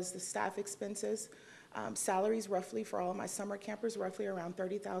as well as the staff expenses. Salaries roughly for all of my summer campers, roughly around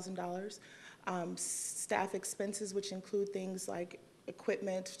 $30,000. Staff expenses, which include things like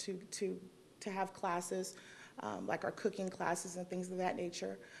equipment to have classes, like our cooking classes and things of that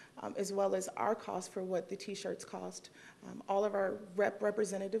nature, as well as our cost for what the T-shirts cost. All of our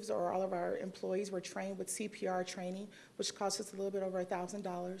representatives or all of our employees were trained with CPR training, which cost us a little bit over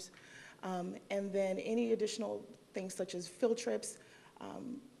 $1,000. And then any additional things such as field trips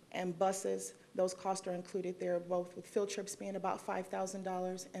and buses, those costs are included there, both with field trips being about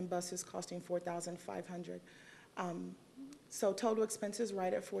 $5,000 and buses costing $4,500. So total expenses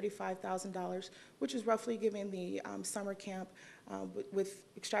right at $45,000, which is roughly giving the summer camp, with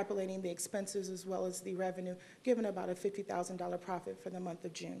extrapolating the expenses as well as the revenue, giving about a $50,000 profit for the month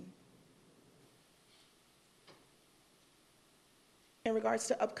of June. In regards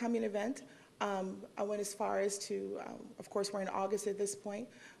to upcoming event, I went as far as to, of course, we're in August at this point.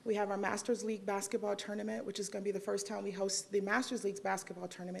 We have our Masters League basketball tournament, which is going to be the first time we host the Masters League basketball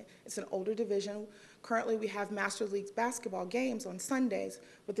tournament. It's an older division. Currently, we have Masters League basketball games on Sundays,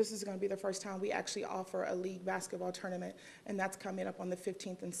 but this is going to be the first time we actually offer a league basketball tournament, and that's coming up on the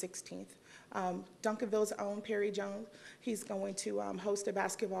 15th and 16th. Duncanville's own Perry Jones, he's going to host a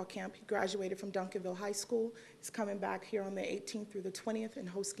basketball camp. He graduated from Duncanville High School. He's coming back here on the 18th through the 20th and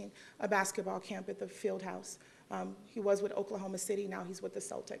hosting a basketball camp at the Fieldhouse. He was with Oklahoma City, now he's with the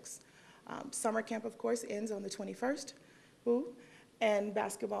Celtics. Summer camp, of course, ends on the 21st. Woo. And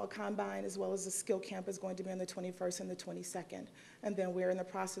basketball combine as well as the skill camp is going to be on the 21st and the 22nd. And then we're in the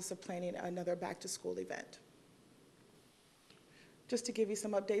process of planning another back-to-school event. Just to give you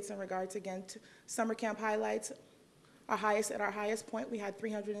some updates in regards, again, to summer camp highlights, at our highest point, we had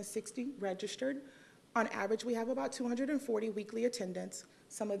 360 registered. On average, we have about 240 weekly attendance.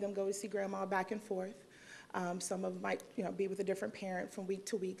 Some of them go to see grandma back and forth. Some of them might, be with a different parent from week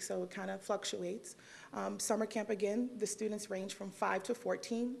to week, so it kind of fluctuates. Summer camp, again, the students range from 5 to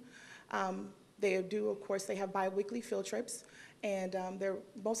 14. They do, of course, they have bi-weekly field trips, and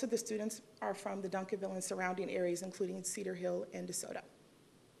most of the students are from the Duncanville and surrounding areas, including Cedar Hill and DeSoto.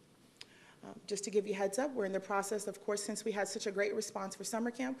 Just to give you a heads up, we're in the process, of course, since we had such a great response for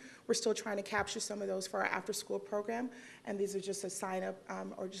summer camp, we're still trying to capture some of those for our after-school program, and these are just a sign-up,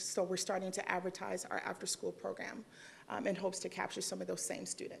 or just so we're starting to advertise our after-school program in hopes to capture some of those same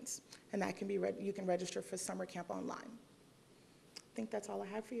students. And that can be, you can register for summer camp online. I think that's all I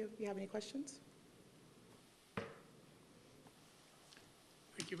have for you. If you have any questions?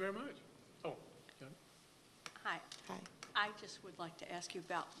 Thank you very much. Oh, John. Hi. Hi. I just would like to ask you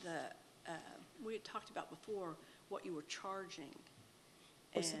about we had talked about before what you were charging.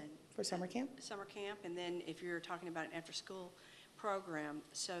 For summer camp? Summer camp, and then if you're talking about an after-school program,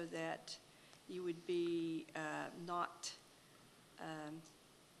 so that you would be not,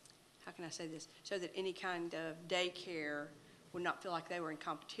 how can I say this? So that any kind of daycare would not feel like they were in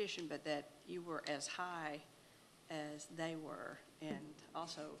competition, but that you were as high as they were, and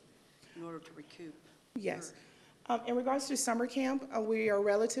also in order to recoup. Yes. In regards to summer camp, we are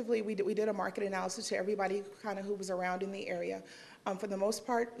relatively, we did a market analysis to everybody kind of who was around in the area. For the most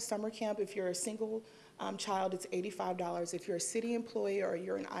part, summer camp, if you're a single child, it's $85. If you're a city employee or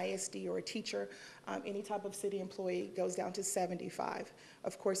you're an ISD or a teacher, any type of city employee goes down to $75.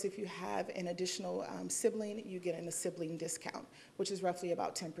 Of course, if you have an additional sibling, you get a sibling discount, which is roughly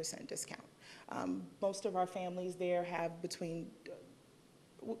about 10% discount. Most of our families there have between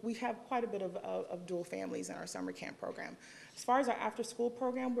we have quite a bit of dual families in our summer camp program. As far as our after-school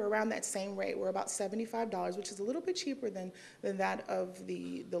program, we're around that same rate. We're about $75, which is a little bit cheaper than that of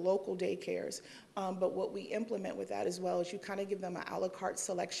the local daycares. But what we implement with that as well is you kind of give them an a la carte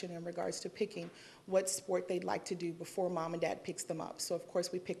selection in regards to picking what sport they'd like to do before mom and dad picks them up. So of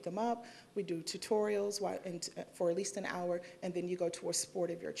course we pick them up, we do tutorials for at least an hour, and then you go to a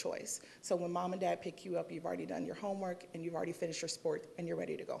sport of your choice. So when mom and dad pick you up, you've already done your homework and you've already finished your sport and you're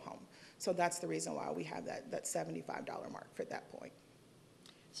ready to go home. So that's the reason why we have that $75 mark for that point.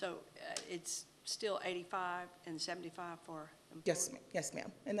 So it's still $85 and $75 for employees? Yes,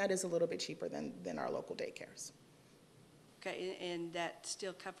 ma'am. And that is a little bit cheaper than our local daycares. Okay, and that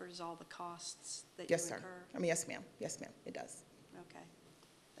still covers all the costs that Yes, you sir. incur? I mean, yes, ma'am. Yes, ma'am, it does. Okay,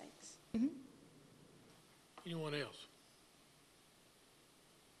 thanks. Anyone else?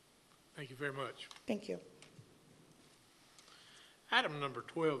 Thank you very much. Thank you. Item number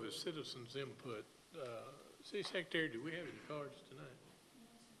 12 is citizens' input. City Secretary, do we have any cards tonight?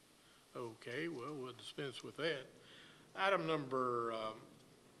 Okay, well, we'll dispense with that. Item number,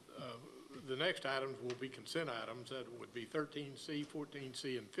 the next items will be consent items. That would be 13C,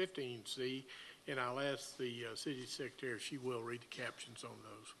 14C, and 15C. And I'll ask the City Secretary if she will read the captions on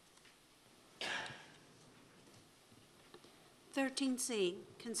those. 13C,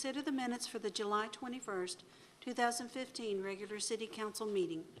 consider the minutes for the July 21st, 2015 regular City Council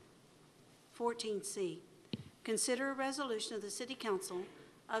meeting. 14C, consider a resolution of the City Council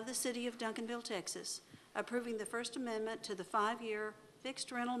of the City of Duncanville, Texas, approving the First Amendment to the 5-year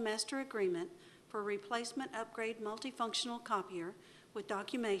fixed rental master agreement for replacement upgrade multifunctional copier with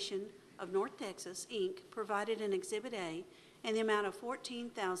documentation of North Texas, Inc., provided in Exhibit A, in the amount of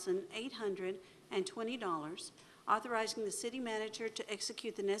 $14,820, authorizing the city manager to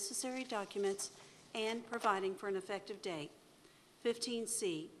execute the necessary documents and providing for an effective date.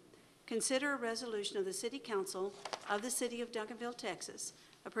 15C, consider a resolution of the City Council of the City of Duncanville, Texas,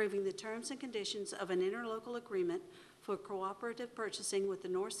 approving the terms and conditions of an interlocal agreement for cooperative purchasing with the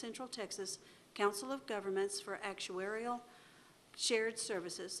North Central Texas Council of Governments for actuarial shared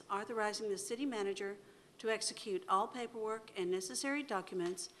services, authorizing the city manager to execute all paperwork and necessary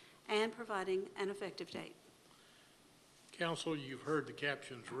documents and providing an effective date. Council, you've heard the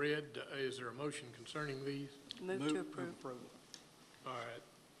captions read. Is there a motion concerning these? Move to approve. All right.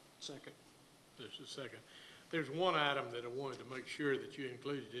 Second. There's a second. There's one item that I wanted to make sure that you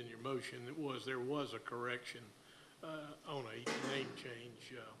included in your motion. There was a correction on a name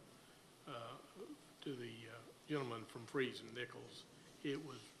change to the gentleman from Freeze and Nichols. It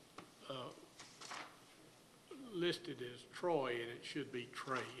was listed as Troy, and it should be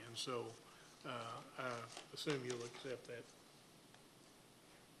Trey, and so I assume you'll accept that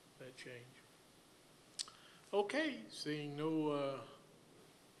change. Okay, seeing no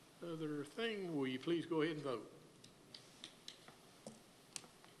other thing, will you please go ahead and vote?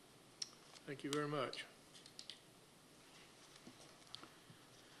 Thank you very much.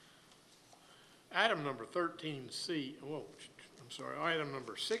 Item number 13C, item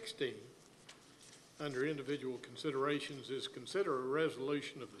number 16, under individual considerations, is consider a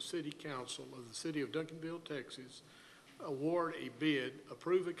resolution of the City Council of the City of Duncanville, Texas, award a bid,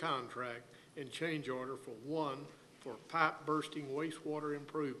 approve a contract, and change order for pipe bursting wastewater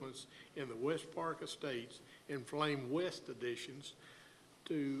improvements in the West Park Estates and Flame West additions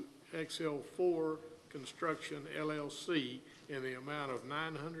to XL4 Construction LLC in the amount of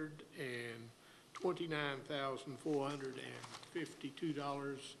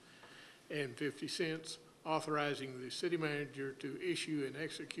 $929,452.50, authorizing the city manager to issue and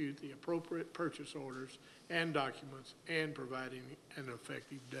execute the appropriate purchase orders and documents and providing an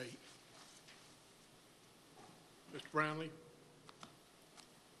effective date. Mr. Brownlee?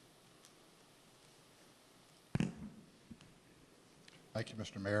 Thank you,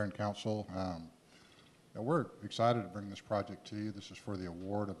 Mr. Mayor and Council. Now we're excited to bring this project to you. This is for the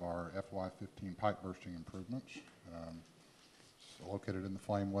award of our FY15 pipe bursting improvements. It's located in the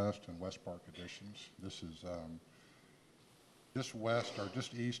Flame West and West Park additions. This is just west or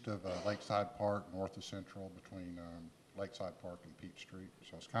just east of Lakeside Park, north of Central, between Lakeside Park and Peach Street.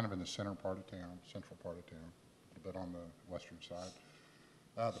 So it's kind of in the central part of town, a bit on the western side.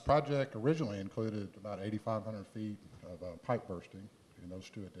 The project originally included about 8,500 feet of pipe bursting in those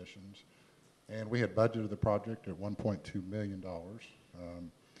two additions, and we had budgeted the project at $1.2 million.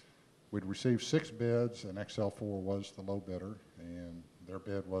 We'd received 6 bids, and XL4 was the low bidder, and their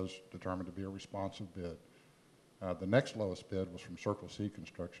bid was determined to be a responsive bid. The next lowest bid was from Circle C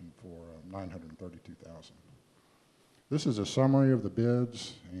Construction for $932,000. This is a summary of the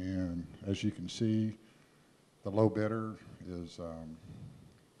bids, and as you can see, the low bidder is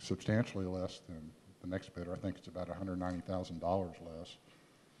substantially less than the next bidder. I think it's about $190,000 less.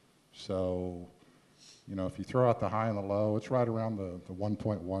 So, you know, if you throw out the high and the low, it's right around the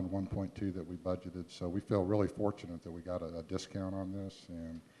 1.1, 1.2 that we budgeted. So we feel really fortunate that we got a discount on this.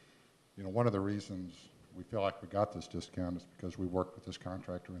 And, you know, one of the reasons we feel like we got this discount is because we worked with this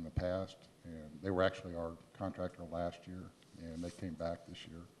contractor in the past, and they were actually our contractor last year, and they came back this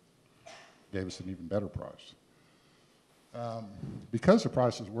year, gave us an even better price. Because the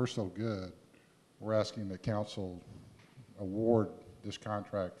prices were so good, we're asking that council award this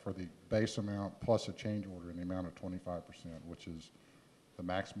contract for the base amount plus a change order in the amount of 25%, which is the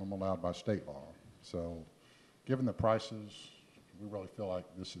maximum allowed by state law. So given the prices, we really feel like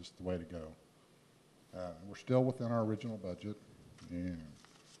this is the way to go. We're still within our original budget, and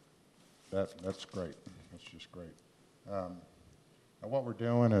that's great. That's just great. Now what we're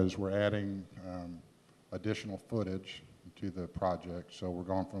doing is we're adding additional footage to the project. So we're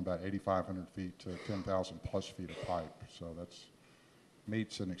going from about 8,500 feet to 10,000 plus feet of pipe. So that's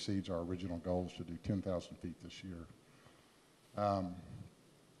meets and exceeds our original goals to do 10,000 feet this year.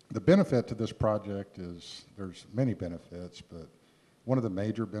 The benefit to this project is there's many benefits, but one of the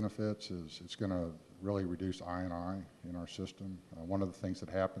major benefits is it's going to really reduce I&I in our system. One of the things that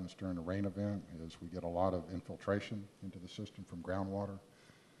happens during a rain event is we get a lot of infiltration into the system from groundwater.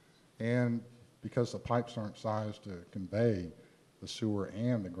 And because the pipes aren't sized to convey the sewer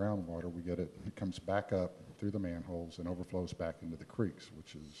and the groundwater, it comes back up through the manholes and overflows back into the creeks,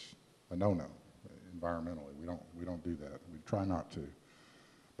 which is a no-no environmentally. We don't do that. We try not to.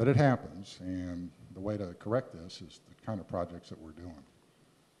 But it happens, and the way to correct this is the kind of projects that we're doing.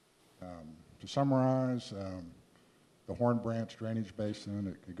 To summarize, the Horn Branch Drainage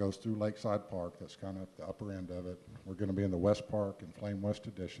Basin, it goes through Lakeside Park. That's kind of the upper end of it. We're going to be in the West Park and Flame West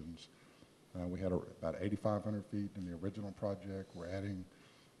additions. We had about 8,500 feet in the original project. We're adding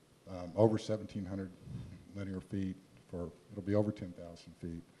over 1,700 linear feet it'll be over 10,000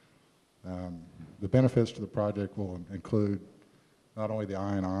 feet. The benefits to the project will include not only the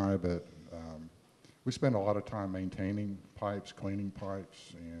I&I, but we spend a lot of time maintaining pipes, cleaning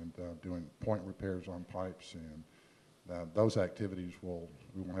pipes, and doing point repairs on pipes. And those activities we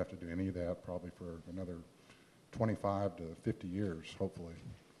won't have to do any of that probably for another 25 to 50 years, hopefully.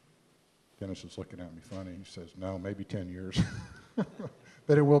 Dennis is looking at me funny. He says, no, maybe 10 years.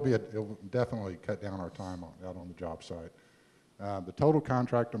 But it will definitely cut down our time out on the job site. The total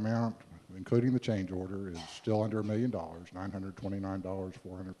contract amount, including the change order, is still under $1 million,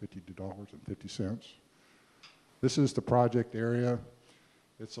 $929,452.50. This is the project area.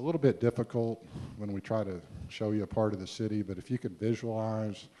 It's a little bit difficult when we try to show you a part of the city, but if you could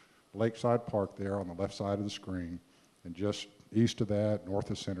visualize Lakeside Park there on the left side of the screen, and just east of that, north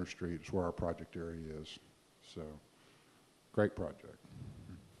of Center Street, is where our project area is. So, great project.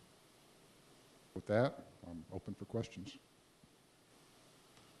 With that, I'm open for questions.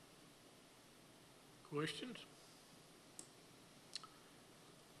 Questions?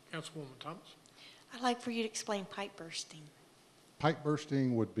 Councilwoman Thomas? I'd like for you to explain pipe bursting. Pipe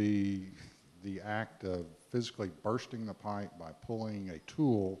bursting would be the act of physically bursting the pipe by pulling a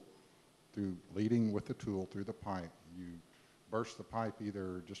tool leading with the tool through the pipe. You burst the pipe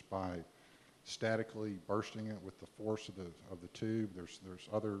either just by statically bursting it with the force of the tube. There's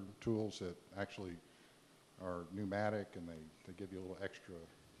other tools that actually are pneumatic, and they give you a little extra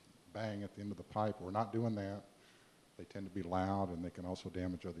bang at the end of the pipe. We're not doing that. They tend to be loud, and they can also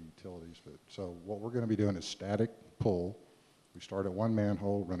damage other utilities. But so what we're going to be doing is static pull. We start at one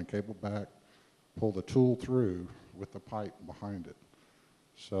manhole, run a cable back, pull the tool through with the pipe behind it.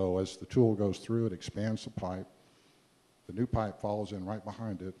 So as the tool goes through, it expands the pipe. The new pipe follows in right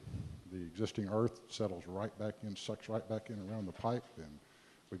behind it. The existing earth settles right back in, sucks right back in around the pipe, and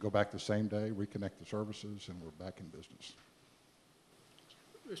we go back the same day, reconnect the services, and we're back in business.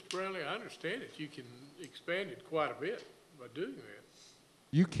 Mr. Brownlee, I understand that you can expand it quite a bit by doing that.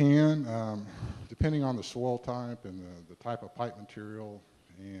 You can, depending on the soil type and the type of pipe material,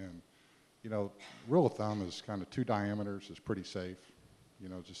 and you know, rule of thumb is kind of 2 diameters is pretty safe. You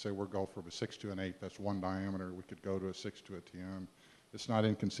know, just say we're going from a 6 to an 8, that's 1 diameter. We could go to a 6 to a 10. It's not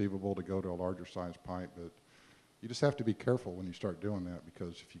inconceivable to go to a larger size pipe, but you just have to be careful when you start doing that,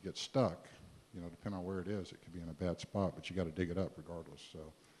 because if you get stuck, you know, depending on where it is, it could be in a bad spot, but you got to dig it up regardless. So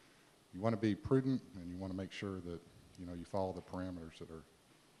you want to be prudent, and you want to make sure that, you know, you follow the parameters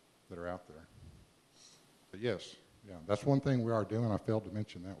that are out there. But yes, yeah, that's one thing we are doing. I failed to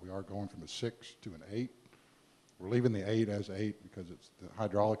mention that. We are going from a 6 to an 8. We're leaving the 8 as 8 because it's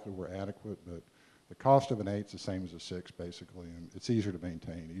hydraulically we're adequate, but the cost of an 8 is the same as a 6 basically, and it's easier to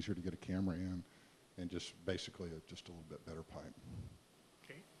maintain, easier to get a camera in, and just basically just a little bit better pipe.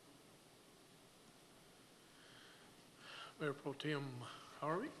 Okay. Mayor Pro Tem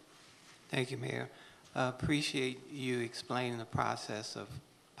Harvey. Thank you, Mayor. Appreciate you explaining the process of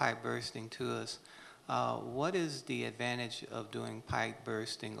pipe bursting to us. What is the advantage of doing pipe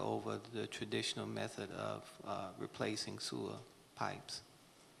bursting over the traditional method of replacing sewer pipes?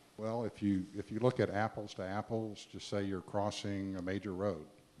 Well, if you look at apples to apples, just say you're crossing a major road.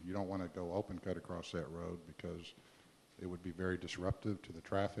 You don't want to go open cut across that road because it would be very disruptive to the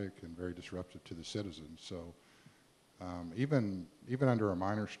traffic and very disruptive to the citizens. So even under a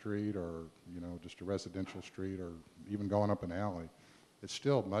minor street, or you know, just a residential street, or even going up an alley, it's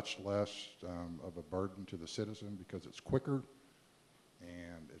still much less of a burden to the citizen because it's quicker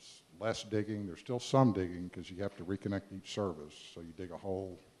and it's less digging. There's still some digging because you have to reconnect each service. So you dig a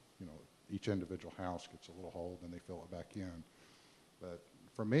hole, you know, each individual house gets a little hole, then they fill it back in. But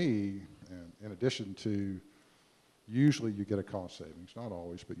for me, and in addition to, usually you get a cost savings, not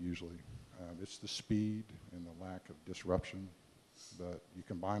always, but usually, it's the speed and the lack of disruption. But you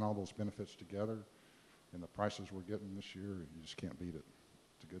combine all those benefits together, and the prices we're getting this year, you just can't beat it.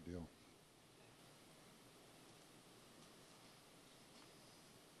 It's a good deal.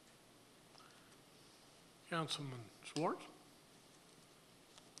 Councilman Swartz.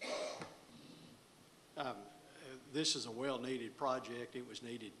 This is a well-needed project. It was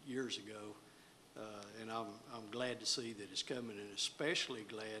needed years ago, and I'm glad to see that it's coming, and especially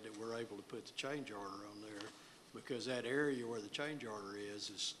glad that we're able to put the change order on there, because that area where the change order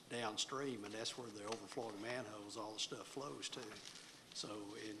is downstream, and that's where the overflowing manholes, all the stuff flows to. So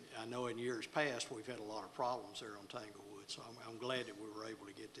I know in years past we've had a lot of problems there on Tanglewood, so I'm glad that we were able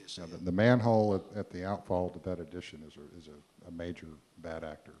to get this in. The manhole at the outfall to that addition is a major bad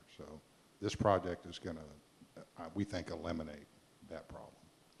actor. So this project is going to, we think, eliminate that problem.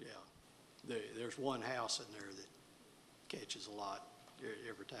 Yeah. There's one house in there that catches a lot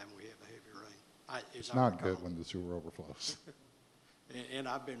every time we have a heavy rain. It's not good when the sewer overflows. and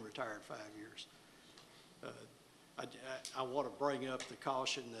I've been retired 5 years. I want to bring up the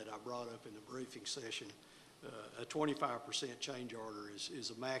caution that I brought up in the briefing session. A 25% change order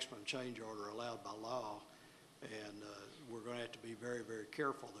is a maximum change order allowed by law, and we're going to have to be very, very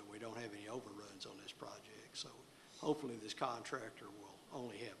careful that we don't have any overruns on this project. So hopefully this contractor will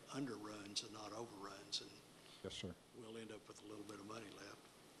only have underruns and not overruns, and yes, sir. We'll end up with a little bit of money left.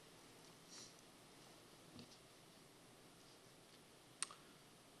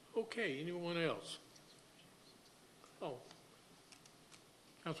 Okay, anyone else? Oh,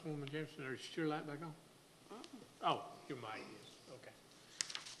 Councilwoman Jameson, is your light back on? Oh, your mic is, okay.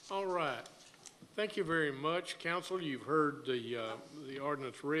 All right, thank you very much, Council. You've heard the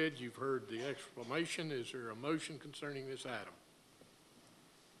ordinance read, you've heard the explanation. Is there a motion concerning this item?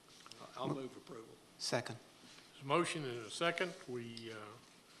 I'll move approval. Second. There's a motion and a second. We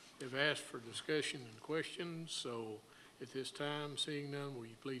have asked for discussion and questions, so at this time, seeing none, will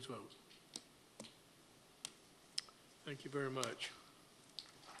you please vote? Thank you very much.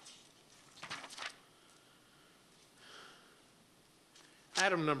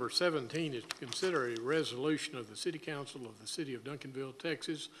 Item number 17 is to consider a resolution of the City Council of the City of Duncanville,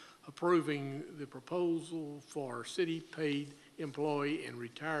 Texas, approving the proposal for city-paid employee and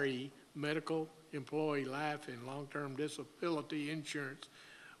retiree medical, employee life, and long-term disability insurance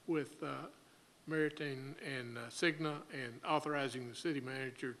with Meritain and Cigna, and authorizing the city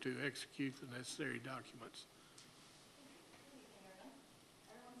manager to execute the necessary documents.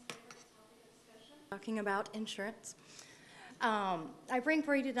 Talking about insurance. I bring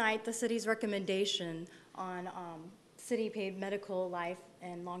for you tonight the city's recommendation on city-paid medical, life,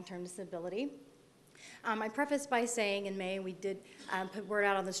 and long-term disability. I preface by saying in May we did put word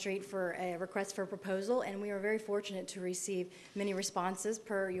out on the street for a request for a proposal, and we were very fortunate to receive many responses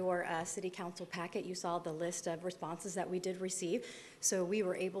per your city council packet. You saw the list of responses that we did receive, so we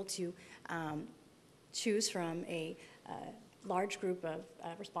were able to choose from a large group of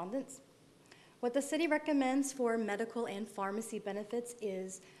respondents. What the city recommends for medical and pharmacy benefits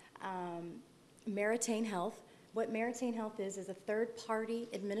is Meritain Health. What Meritain Health is a third-party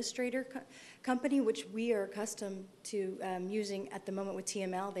administrator company, which we are accustomed to using at the moment with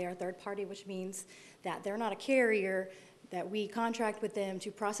TML. They are third-party, which means that they're not a carrier, that we contract with them to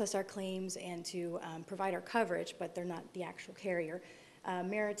process our claims and to provide our coverage, but they're not the actual carrier.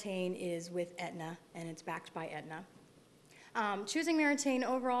 Meritain is with Aetna, and it's backed by Aetna. Choosing Meritain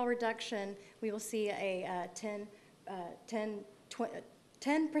overall reduction, we will see a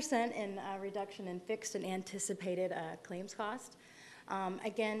 10% in reduction in fixed and anticipated claims cost.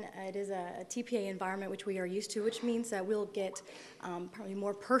 Again, it is a TPA environment which we are used to, which means that we'll get probably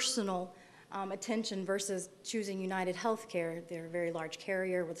more personal attention versus choosing United Healthcare. They're a very large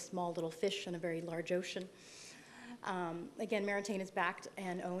carrier with small little fish in a very large ocean. Again, Meritain is backed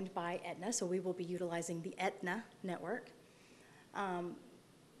and owned by Aetna, so we will be utilizing the Aetna network.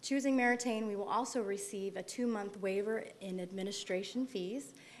 Choosing Meritain, we will also receive a 2-month waiver in administration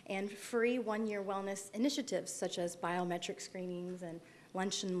fees and free 1-year wellness initiatives such as biometric screenings and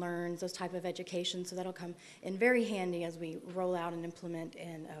lunch and learns, those type of education. So that'll come in very handy as we roll out and implement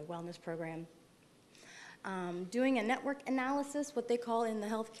a wellness program. Doing a network analysis, what they call in the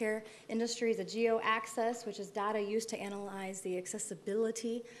healthcare industry is a geo-access, which is data used to analyze the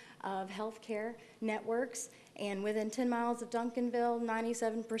accessibility of healthcare networks. And within 10 miles of Duncanville,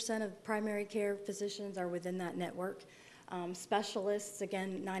 97% of primary care physicians are within that network. Specialists,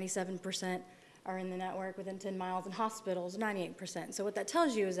 again, 97% are in the network within 10 miles, and hospitals, 98%. So what that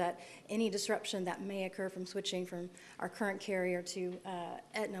tells you is that any disruption that may occur from switching from our current carrier to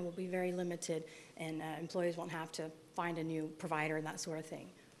Aetna will be very limited, and employees won't have to find a new provider and that sort of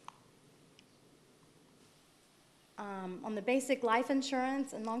thing. On the basic life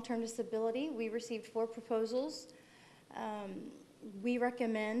insurance and long-term disability, we received 4 proposals. We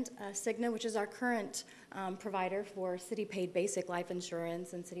recommend Cigna, which is our current provider for city-paid basic life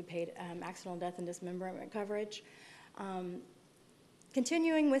insurance and city-paid accidental death and dismemberment coverage.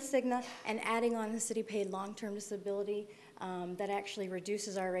 Continuing with Cigna and adding on the city-paid long-term disability, that actually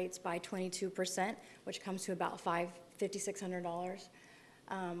reduces our rates by 22%, which comes to about $5,600.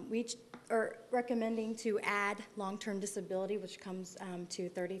 We are recommending to add long-term disability, which comes to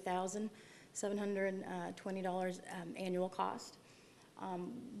 $30,720 annual cost.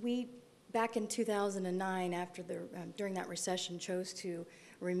 We, back in 2009, during that recession, chose to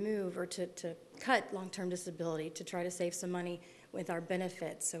remove or to cut long-term disability to try to save some money with our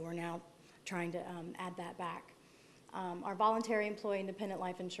benefits. So we're now trying to add that back. Our voluntary employee independent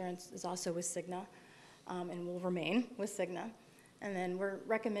life insurance is also with Cigna and will remain with Cigna. And then we're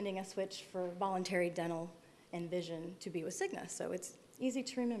recommending a switch for voluntary dental and vision to be with Cigna. So it's easy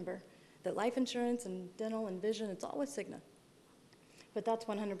to remember that life insurance and dental and vision, it's all with Cigna. But that's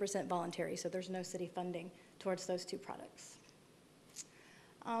 100% voluntary, so there's no city funding towards those 2 products.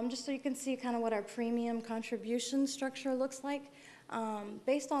 Just so you can see kind of what our premium contribution structure looks like.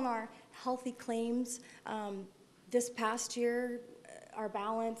 Based on our healthy claims, this past year, our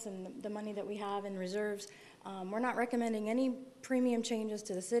balance and the money that we have in reserves, we're not recommending any premium changes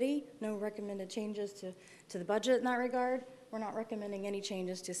to the city, no recommended changes to the budget in that regard. We're not recommending any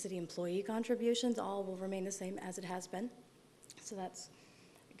changes to city employee contributions. All will remain the same as it has been. So that's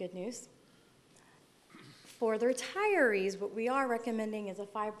good news. For the retirees, what we are recommending is a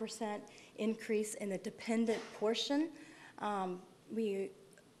 5% increase in the dependent portion. We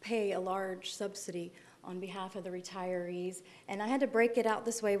pay a large subsidy on behalf of the retirees. And I had to break it out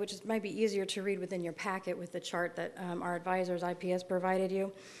this way, which might be easier to read within your packet with the chart that our advisors, IPS, provided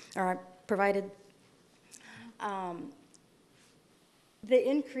you, or provided. The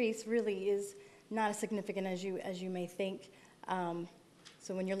increase really is not as significant as you may think.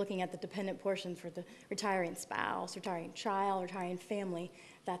 So when you're looking at the dependent portions for the retiring spouse, retiring child, retiring family,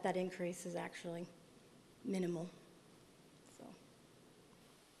 that increase is actually minimal.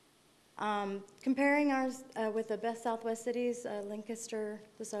 Comparing ours with the best Southwest cities, Lancaster,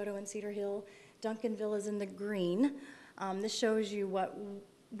 DeSoto, and Cedar Hill, Duncanville is in the green. This shows you what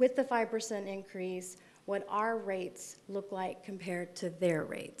with the 5% increase, what our rates look like compared to their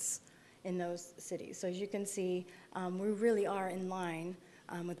rates in those cities. So as you can see, we really are in line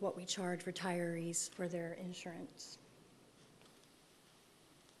with what we charge retirees for their insurance.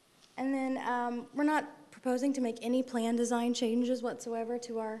 And then we're not proposing to make any plan design changes whatsoever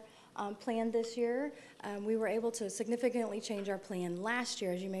to our plan this year. We were able to significantly change our plan last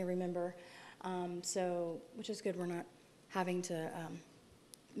year, as you may remember, which is good. We're not having to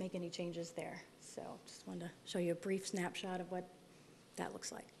make any changes there. So just wanted to show you a brief snapshot of what that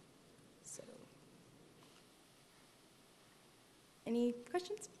looks like. So, any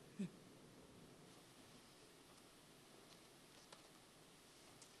questions?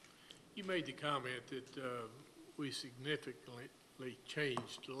 You made the comment that we significantly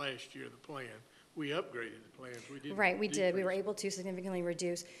changed last year the plan. We upgraded the plans. We didn't. Right, we did. We were decrease. able to significantly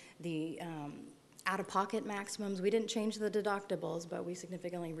reduce the out-of-pocket maximums. We didn't change the deductibles, but we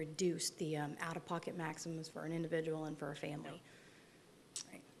significantly reduced the out-of-pocket maximums for an individual and for a family.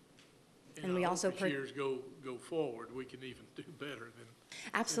 Right. And we also as years go forward, we can even do better than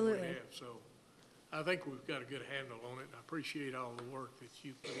absolutely. Than we have. So I think we've got a good handle on it, and I appreciate all the work that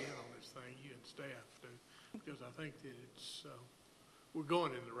you put in on this thing, you and staff do, because I think that it's we're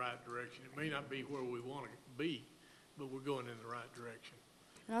going in the right direction. It may not be where we want to be, but we're going in the right direction.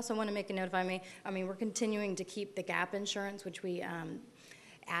 I also want to make a note, if I may. I mean, we're continuing to keep the gap insurance, which we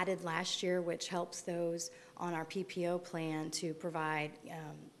added last year, which helps those on our PPO plan to provide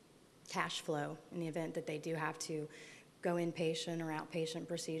cash flow in the event that they do have to go inpatient or outpatient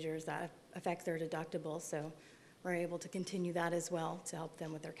procedures that affect their deductible. So we're able to continue that as well to help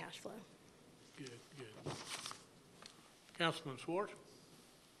them with their cash flow. Good, good. Councilman Swartz?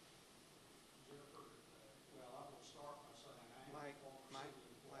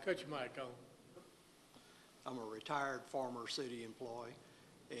 Cut your mic on. I'm a retired former city employee,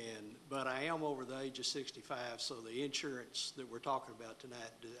 but I am over the age of 65, so the insurance that we're talking about tonight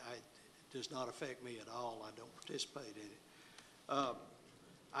does not affect me at all. I don't participate in it.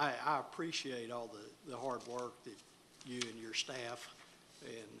 I appreciate all the hard work that you and your staff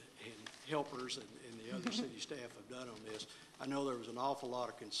and helpers and the other city staff have done on this. I know there was an awful lot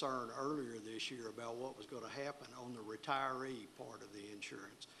of concern earlier this year about what was going to happen on the retiree part of the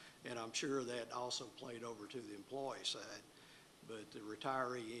insurance, and I'm sure that also played over to the employee side. But the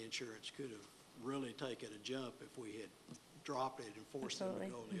retiree insurance could have really taken a jump if we had dropped it and forced them to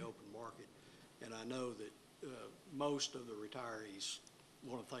go in the open market. And I know that most of the retirees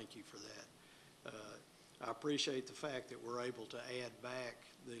want to thank you for that. I appreciate the fact that we're able to add back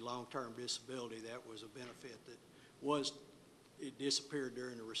the long-term disability. That was a benefit that it disappeared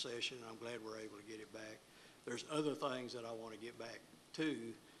during the recession. I'm glad we're able to get it back. There's other things that I want to get back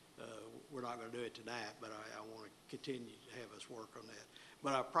to. We're not going to do it tonight, but I want to continue to have us work on that.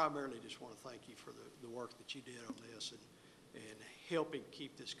 But I primarily just want to thank you for the work that you did on this and helping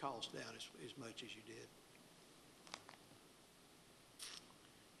keep this cost down as much as you did.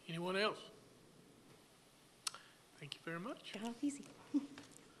 Anyone else? Thank you very much. Got off easy.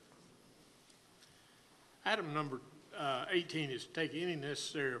 Item number 18 is to take any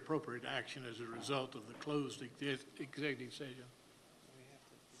necessary appropriate action as a result of the closed executive session.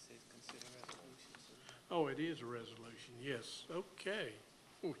 Oh, it is a resolution, yes. Okay.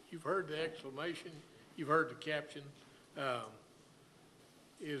 You've heard the exclamation. You've heard the caption.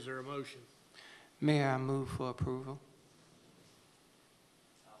 Is there a motion? Mayor, I move for approval.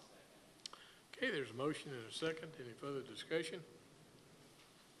 Okay, there's a motion and a second. Any further discussion?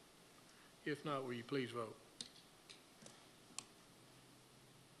 If not, will you please vote?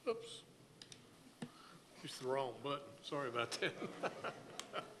 Oops. It's the wrong button. Sorry about that.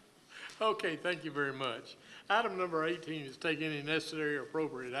 Okay, thank you very much. Item number 18 is take any necessary or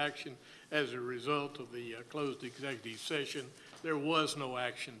appropriate action as a result of the closed executive session. There was no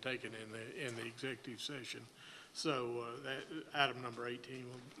action taken in the executive session, so that item number 18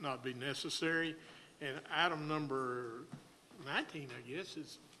 will not be necessary. And item number 19, I guess,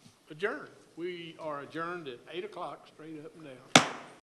 is adjourned. We are adjourned at 8 o'clock, straight up and down.